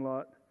parking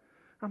lot.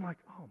 I'm like,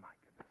 oh, my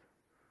goodness.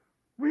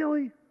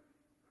 Really?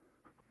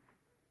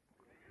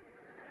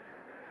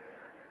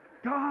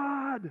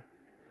 God,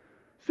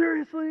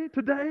 seriously,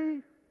 today?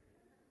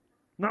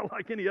 Not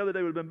like any other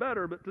day would have been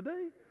better, but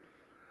today?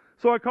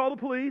 So I call the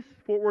police,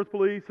 Fort Worth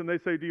Police, and they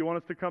say, do you want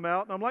us to come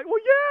out? And I'm like, well,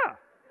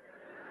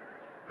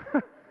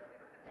 yeah.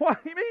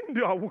 What do you mean,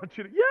 do I want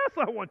you to? Yes,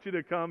 I want you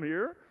to come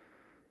here.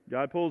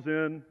 Guy pulls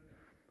in.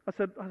 I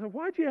said,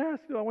 why'd you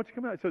ask? Do I want you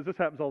to come out? He says, this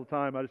happens all the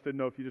time. I just didn't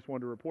know if you just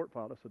wanted a report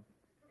filed. I said,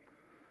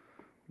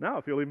 now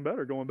I feel even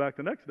better going back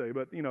the next day.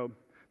 But,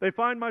 they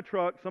find my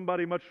truck.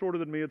 Somebody much shorter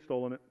than me had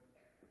stolen it.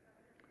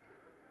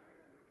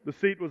 The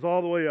seat was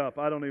all the way up.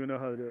 I don't even know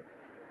how to do it.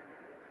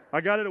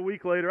 I got it a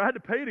week later. I had to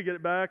pay to get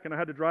it back, and I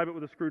had to drive it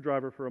with a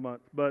screwdriver for a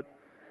month. But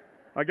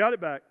I got it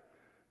back.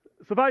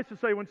 Suffice to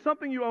say, when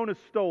something you own is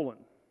stolen,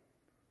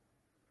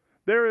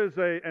 there is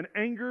an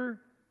anger,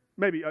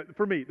 maybe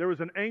for me, there was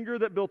an anger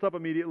that built up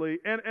immediately,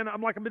 and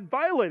I'm like, I've been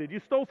violated. You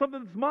stole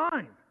something that's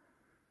mine.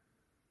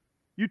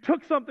 You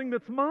took something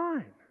that's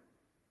mine.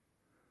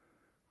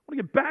 I want to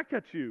get back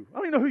at you. I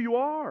don't even know who you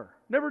are.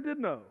 Never did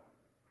know.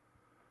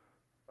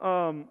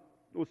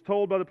 Was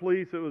told by the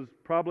police it was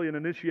probably an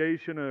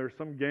initiation or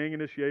some gang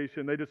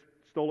initiation. They just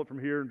stole it from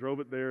here and drove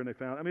it there, and they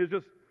found it. I mean,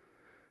 it's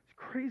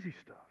crazy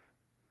stuff.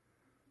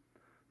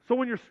 So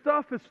when your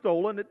stuff is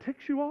stolen, it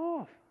ticks you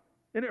off,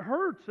 and it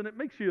hurts, and it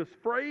makes you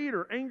afraid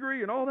or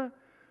angry and all that.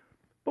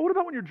 But what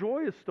about when your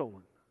joy is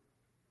stolen?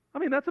 I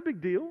mean, that's a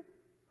big deal,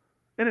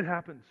 and it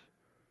happens.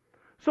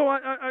 So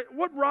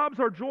what robs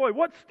our joy?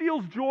 What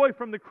steals joy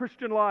from the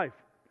Christian life?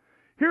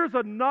 Here's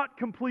a not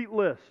complete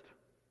list,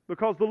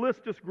 because the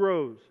list just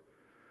grows.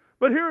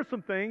 But here are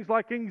some things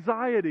like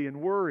anxiety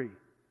and worry.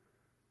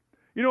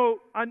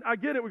 I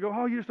get it. We go,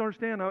 oh, you just don't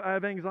understand. I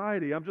have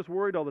anxiety. I'm just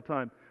worried all the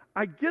time.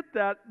 I get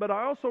that, but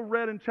I also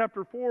read in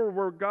chapter 4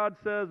 where God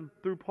says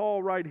through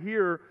Paul right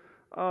here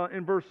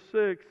in verse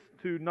 6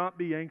 to not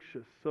be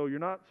anxious. So you're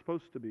not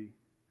supposed to be.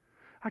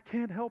 I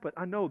can't help it.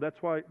 I know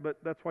that's why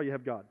you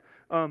have God.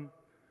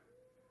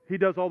 He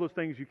does all those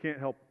things you can't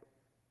help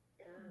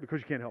because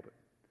you can't help it.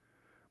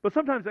 But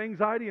sometimes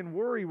anxiety and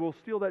worry will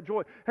steal that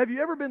joy. Have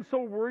you ever been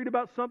so worried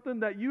about something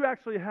that you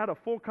actually had a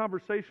full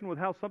conversation with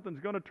how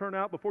something's going to turn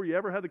out before you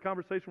ever had the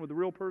conversation with the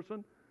real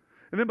person?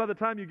 And then by the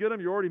time you get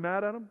them, you're already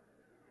mad at them?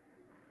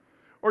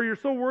 Or you're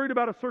so worried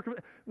about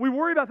we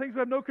worry about things we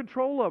have no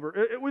control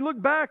over. We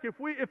look back,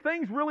 if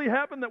things really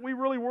happen that we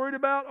really worried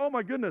about, oh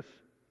my goodness.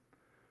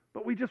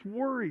 But we just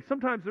worry.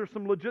 Sometimes there's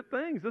some legit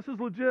things. This is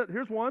legit.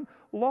 Here's one,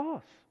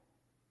 loss.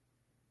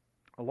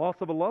 A loss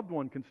of a loved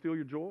one can steal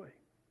your joy.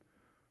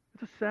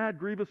 It's a sad,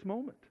 grievous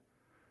moment.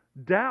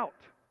 Doubt.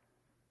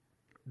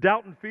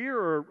 Doubt and fear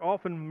are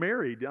often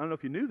married. I don't know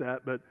if you knew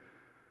that, but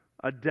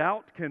a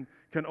doubt can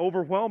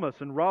overwhelm us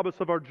and rob us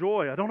of our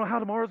joy. I don't know how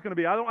tomorrow's going to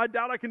be. I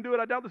doubt I can do it.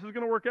 I doubt this is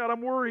going to work out.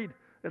 I'm worried.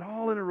 It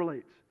all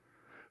interrelates.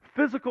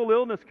 Physical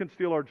illness can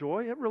steal our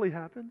joy. It really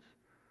happens.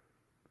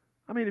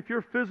 I mean, if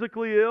you're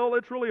physically ill,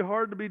 it's really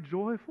hard to be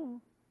joyful.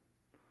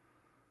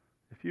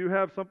 If you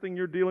have something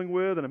you're dealing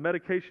with and a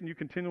medication you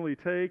continually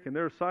take and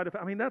there are side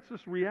effects, I mean, that's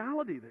just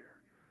reality there.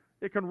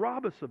 It can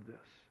rob us of this.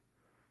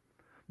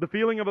 The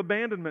feeling of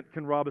abandonment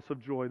can rob us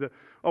of joy.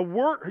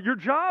 Your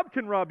job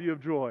can rob you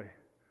of joy.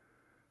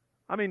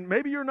 I mean,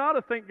 maybe you're not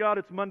a thank God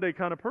it's Monday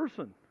kind of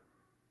person.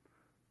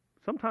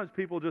 Sometimes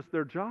people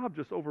their job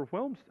just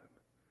overwhelms them.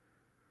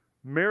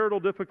 Marital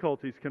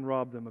difficulties can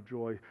rob them of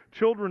joy.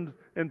 Children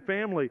and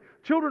family.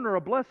 Children are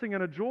a blessing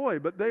and a joy,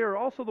 but they are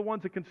also the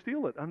ones that can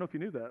steal it. I don't know if you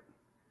knew that.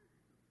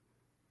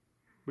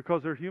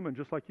 Because they're human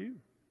just like you.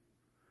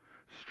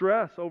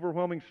 Stress,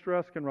 overwhelming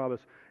stress can rob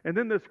us. And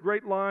then this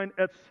great line,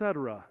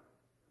 etc.,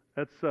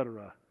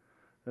 etc.,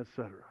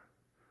 etc.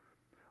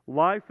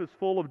 Life is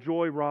full of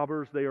joy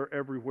robbers. They are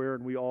everywhere,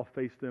 and we all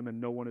face them, and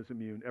no one is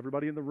immune.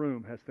 Everybody in the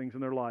room has things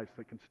in their lives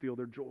that can steal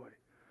their joy.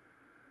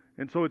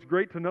 And so it's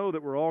great to know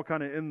that we're all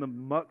kind of in the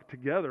muck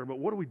together, but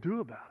what do we do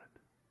about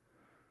it?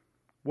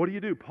 What do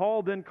you do?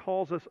 Paul then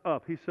calls us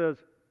up. He says,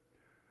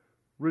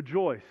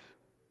 rejoice.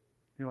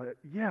 You're like,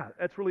 yeah,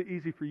 that's really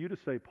easy for you to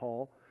say,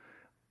 Paul.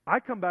 I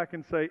come back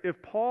and say,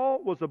 if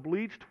Paul was a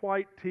bleached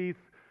white teeth,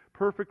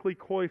 perfectly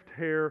coiffed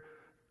hair,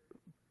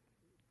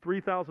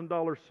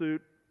 $3,000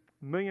 suit,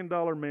 $1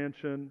 million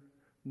mansion,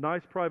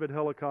 nice private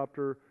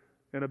helicopter,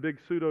 and a big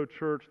pseudo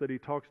church that he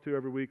talks to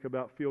every week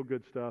about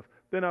feel-good stuff,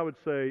 then I would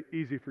say,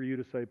 easy for you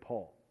to say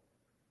Paul.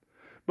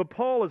 But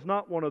Paul is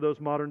not one of those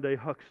modern-day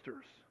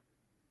hucksters.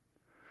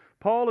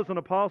 Paul is an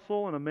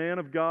apostle and a man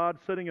of God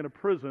sitting in a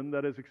prison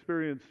that has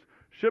experienced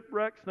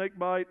shipwreck,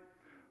 snakebite,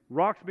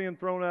 rocks being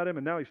thrown at him,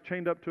 and now he's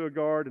chained up to a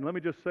guard. And let me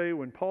just say,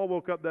 when Paul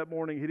woke up that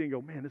morning, he didn't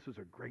go, man, this is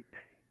a great day.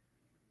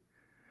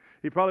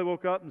 He probably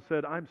woke up and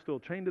said, I'm still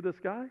chained to this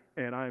guy,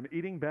 and I'm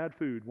eating bad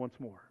food once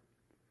more.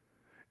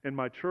 And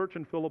my church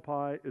in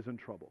Philippi is in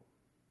trouble.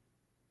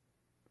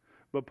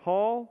 But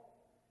Paul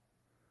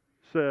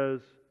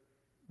says,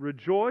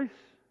 rejoice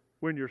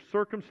when your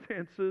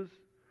circumstances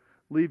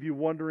leave you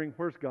wondering,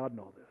 where's God in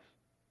all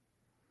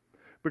this?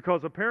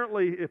 Because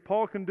apparently, if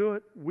Paul can do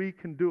it, we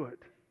can do it.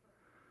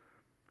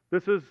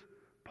 This is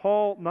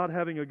Paul not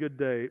having a good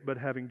day, but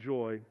having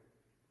joy.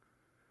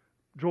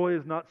 Joy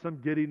is not some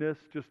giddiness,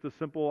 just a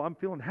simple, I'm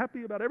feeling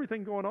happy about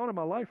everything going on in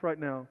my life right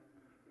now.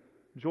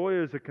 Joy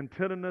is a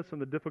contentedness in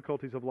the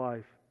difficulties of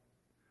life.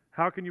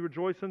 How can you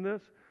rejoice in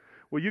this?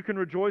 Well, you can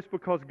rejoice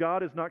because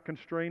God is not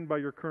constrained by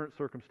your current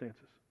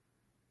circumstances.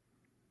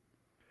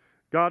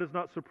 God is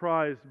not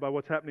surprised by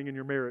what's happening in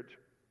your marriage.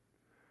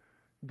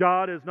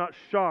 God is not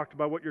shocked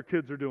by what your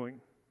kids are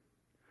doing.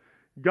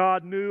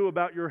 God knew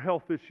about your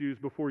health issues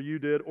before you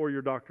did or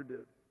your doctor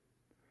did.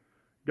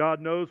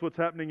 God knows what's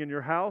happening in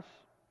your house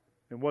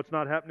and what's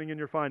not happening in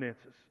your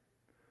finances.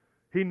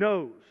 He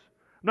knows.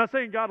 I'm not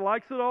saying God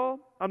likes it all.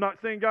 I'm not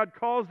saying God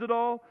caused it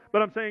all.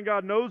 But I'm saying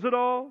God knows it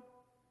all.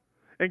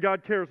 And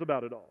God cares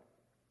about it all.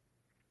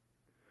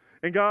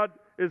 And God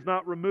is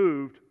not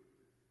removed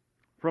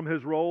from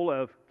His role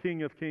of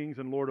King of Kings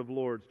and Lord of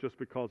Lords just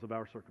because of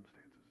our circumstances.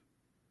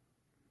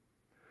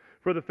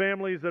 For the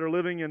families that are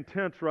living in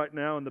tents right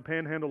now in the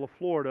panhandle of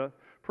Florida,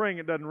 praying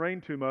it doesn't rain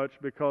too much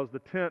because the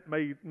tent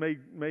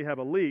may have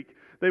a leak,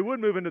 they would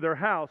move into their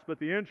house, but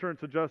the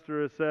insurance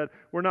adjuster has said,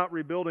 we're not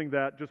rebuilding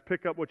that, just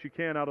pick up what you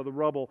can out of the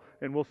rubble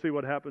and we'll see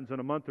what happens in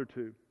a month or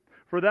two.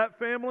 For that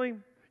family,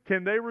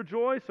 can they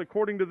rejoice?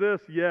 According to this,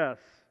 yes.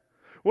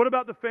 What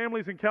about the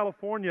families in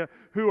California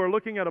who are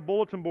looking at a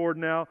bulletin board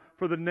now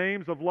for the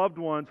names of loved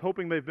ones,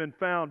 hoping they've been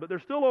found? But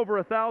there's still over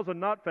 1,000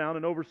 not found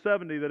and over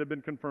 70 that have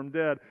been confirmed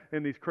dead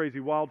in these crazy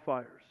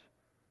wildfires.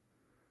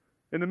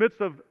 In the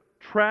midst of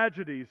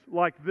tragedies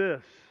like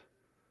this,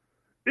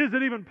 is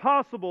it even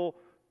possible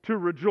to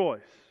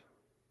rejoice?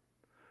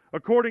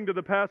 According to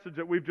the passage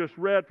that we've just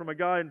read from a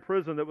guy in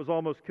prison that was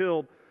almost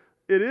killed,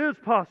 it is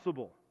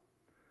possible.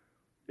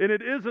 And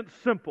it isn't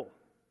simple.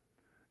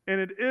 And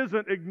it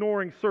isn't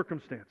ignoring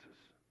circumstances.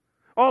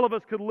 All of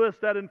us could list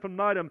ad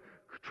infinitum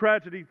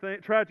tragic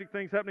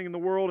things happening in the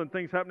world and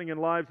things happening in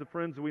lives of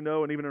friends that we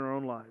know and even in our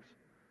own lives.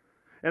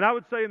 And I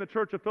would say in the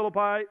church of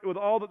Philippi, with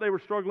all that they were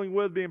struggling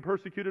with, being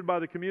persecuted by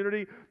the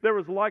community, there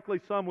was likely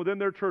some within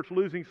their church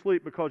losing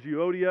sleep because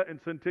Euodia and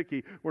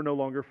Syntyche were no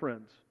longer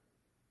friends.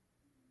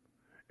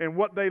 And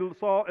what they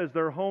saw as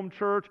their home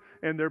church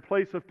and their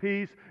place of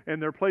peace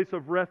and their place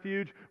of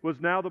refuge was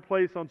now the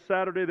place on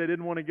Saturday they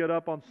didn't want to get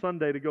up on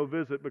Sunday to go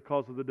visit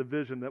because of the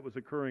division that was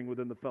occurring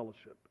within the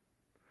fellowship.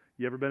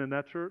 You ever been in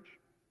that church?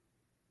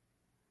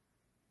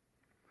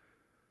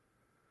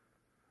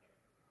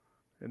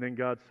 And then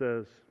God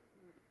says,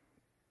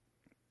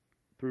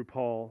 through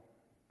Paul,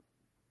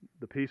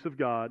 the peace of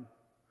God,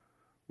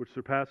 which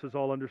surpasses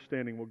all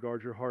understanding, will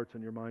guard your hearts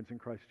and your minds in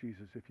Christ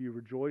Jesus. If you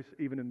rejoice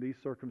even in these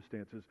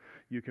circumstances,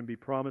 you can be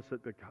promised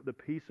that the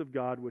peace of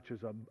God, which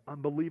is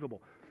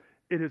unbelievable,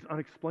 it is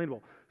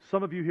unexplainable.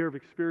 Some of you here have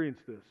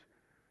experienced this.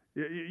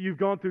 You've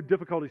gone through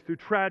difficulties, through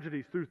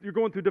tragedies, you're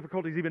going through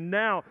difficulties even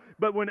now.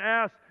 But when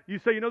asked, you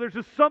say, there's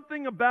just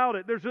something about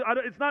it.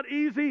 It's not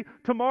easy.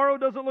 Tomorrow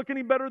doesn't look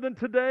any better than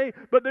today.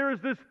 But there is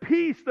this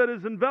peace that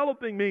is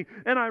enveloping me,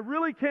 and I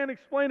really can't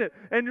explain it.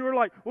 And you're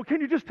like, well,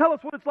 can you just tell us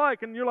what it's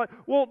like? And you're like,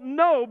 well,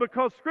 no,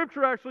 because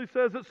Scripture actually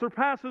says it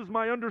surpasses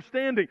my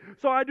understanding.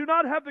 So I do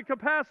not have the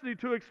capacity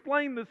to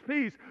explain this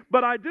peace,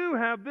 but I do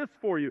have this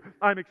for you.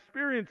 I'm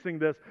experiencing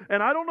this,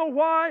 and I don't know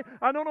why.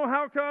 I don't know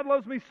how God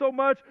loves me so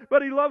much,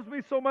 but He loves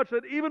me so much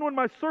that even when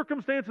my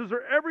circumstances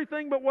are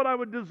everything but what I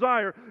would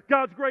desire,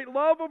 God's great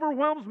love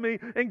overwhelms me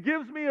and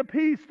gives me a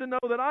peace to know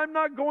that I'm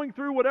not going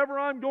through whatever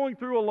I'm going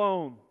through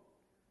alone.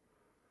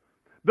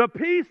 The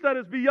peace that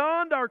is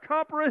beyond our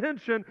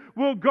comprehension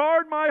will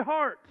guard my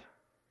heart.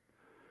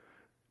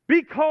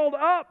 Be called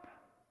up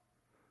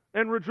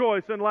and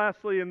rejoice. And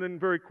lastly, and then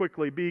very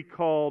quickly, be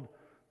called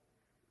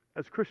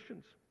as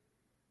Christians.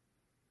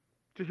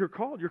 Just you're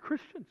called, you're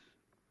Christians.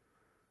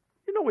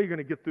 You know way you're going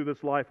to get through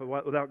this life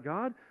without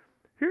God.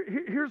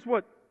 Here's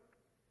what,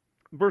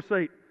 verse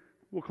 8,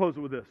 we'll close it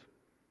with this.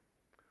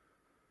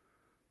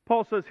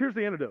 Paul says, here's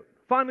the antidote.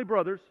 Finally,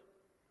 brothers,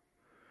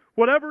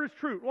 whatever is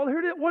true. Well, here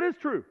it is. What is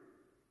true?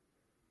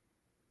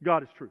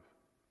 God is truth.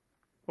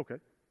 Okay.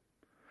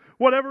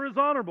 Whatever is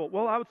honorable.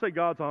 Well, I would say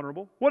God's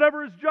honorable.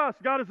 Whatever is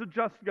just. God is a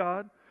just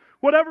God.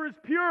 Whatever is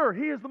pure,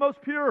 He is the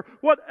most pure.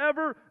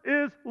 Whatever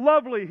is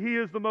lovely, He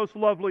is the most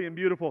lovely and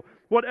beautiful.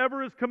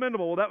 Whatever is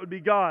commendable, well, that would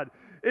be God.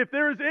 If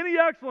there is any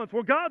excellence,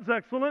 well, God's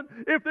excellent.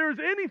 If there is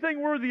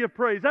anything worthy of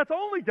praise, that's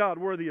only God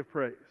worthy of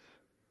praise.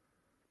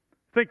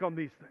 Think on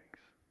these things.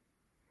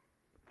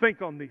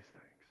 Think on these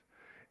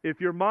things. If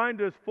your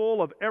mind is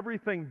full of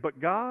everything but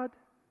God,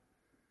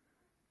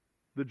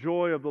 the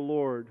joy of the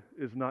Lord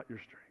is not your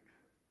strength.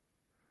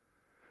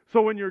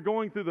 So when you're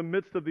going through the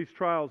midst of these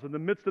trials, in the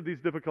midst of these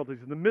difficulties,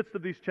 in the midst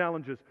of these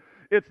challenges,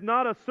 it's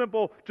not a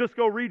simple, just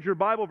go read your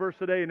Bible verse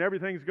today and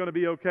everything's going to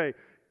be okay.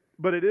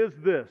 But it is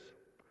this.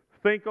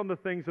 Think on the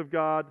things of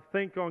God.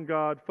 Think on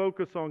God.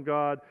 Focus on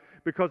God.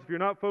 Because if you're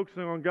not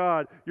focusing on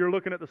God, you're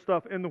looking at the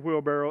stuff in the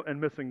wheelbarrow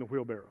and missing the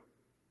wheelbarrow.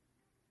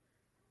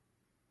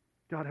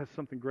 God has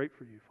something great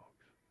for you,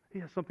 folks. He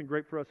has something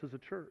great for us as a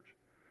church.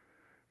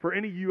 For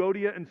any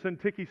Euodia and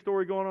Syntyche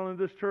story going on in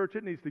this church,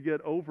 it needs to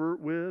get over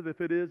with if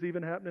it is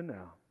even happening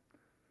now.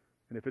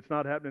 And if it's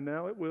not happening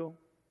now, it will.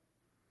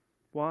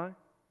 Why?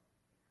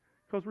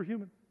 Because we're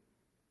human.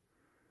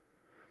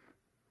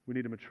 We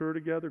need to mature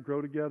together,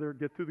 grow together,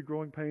 get through the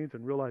growing pains,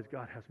 and realize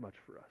God has much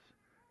for us.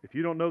 If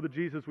you don't know the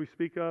Jesus we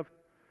speak of,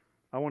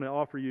 I want to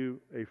offer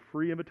you a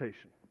free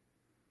invitation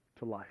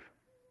to life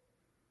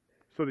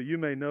so that you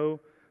may know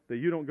that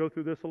you don't go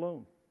through this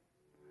alone.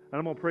 And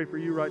I'm going to pray for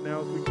you right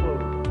now as we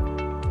close.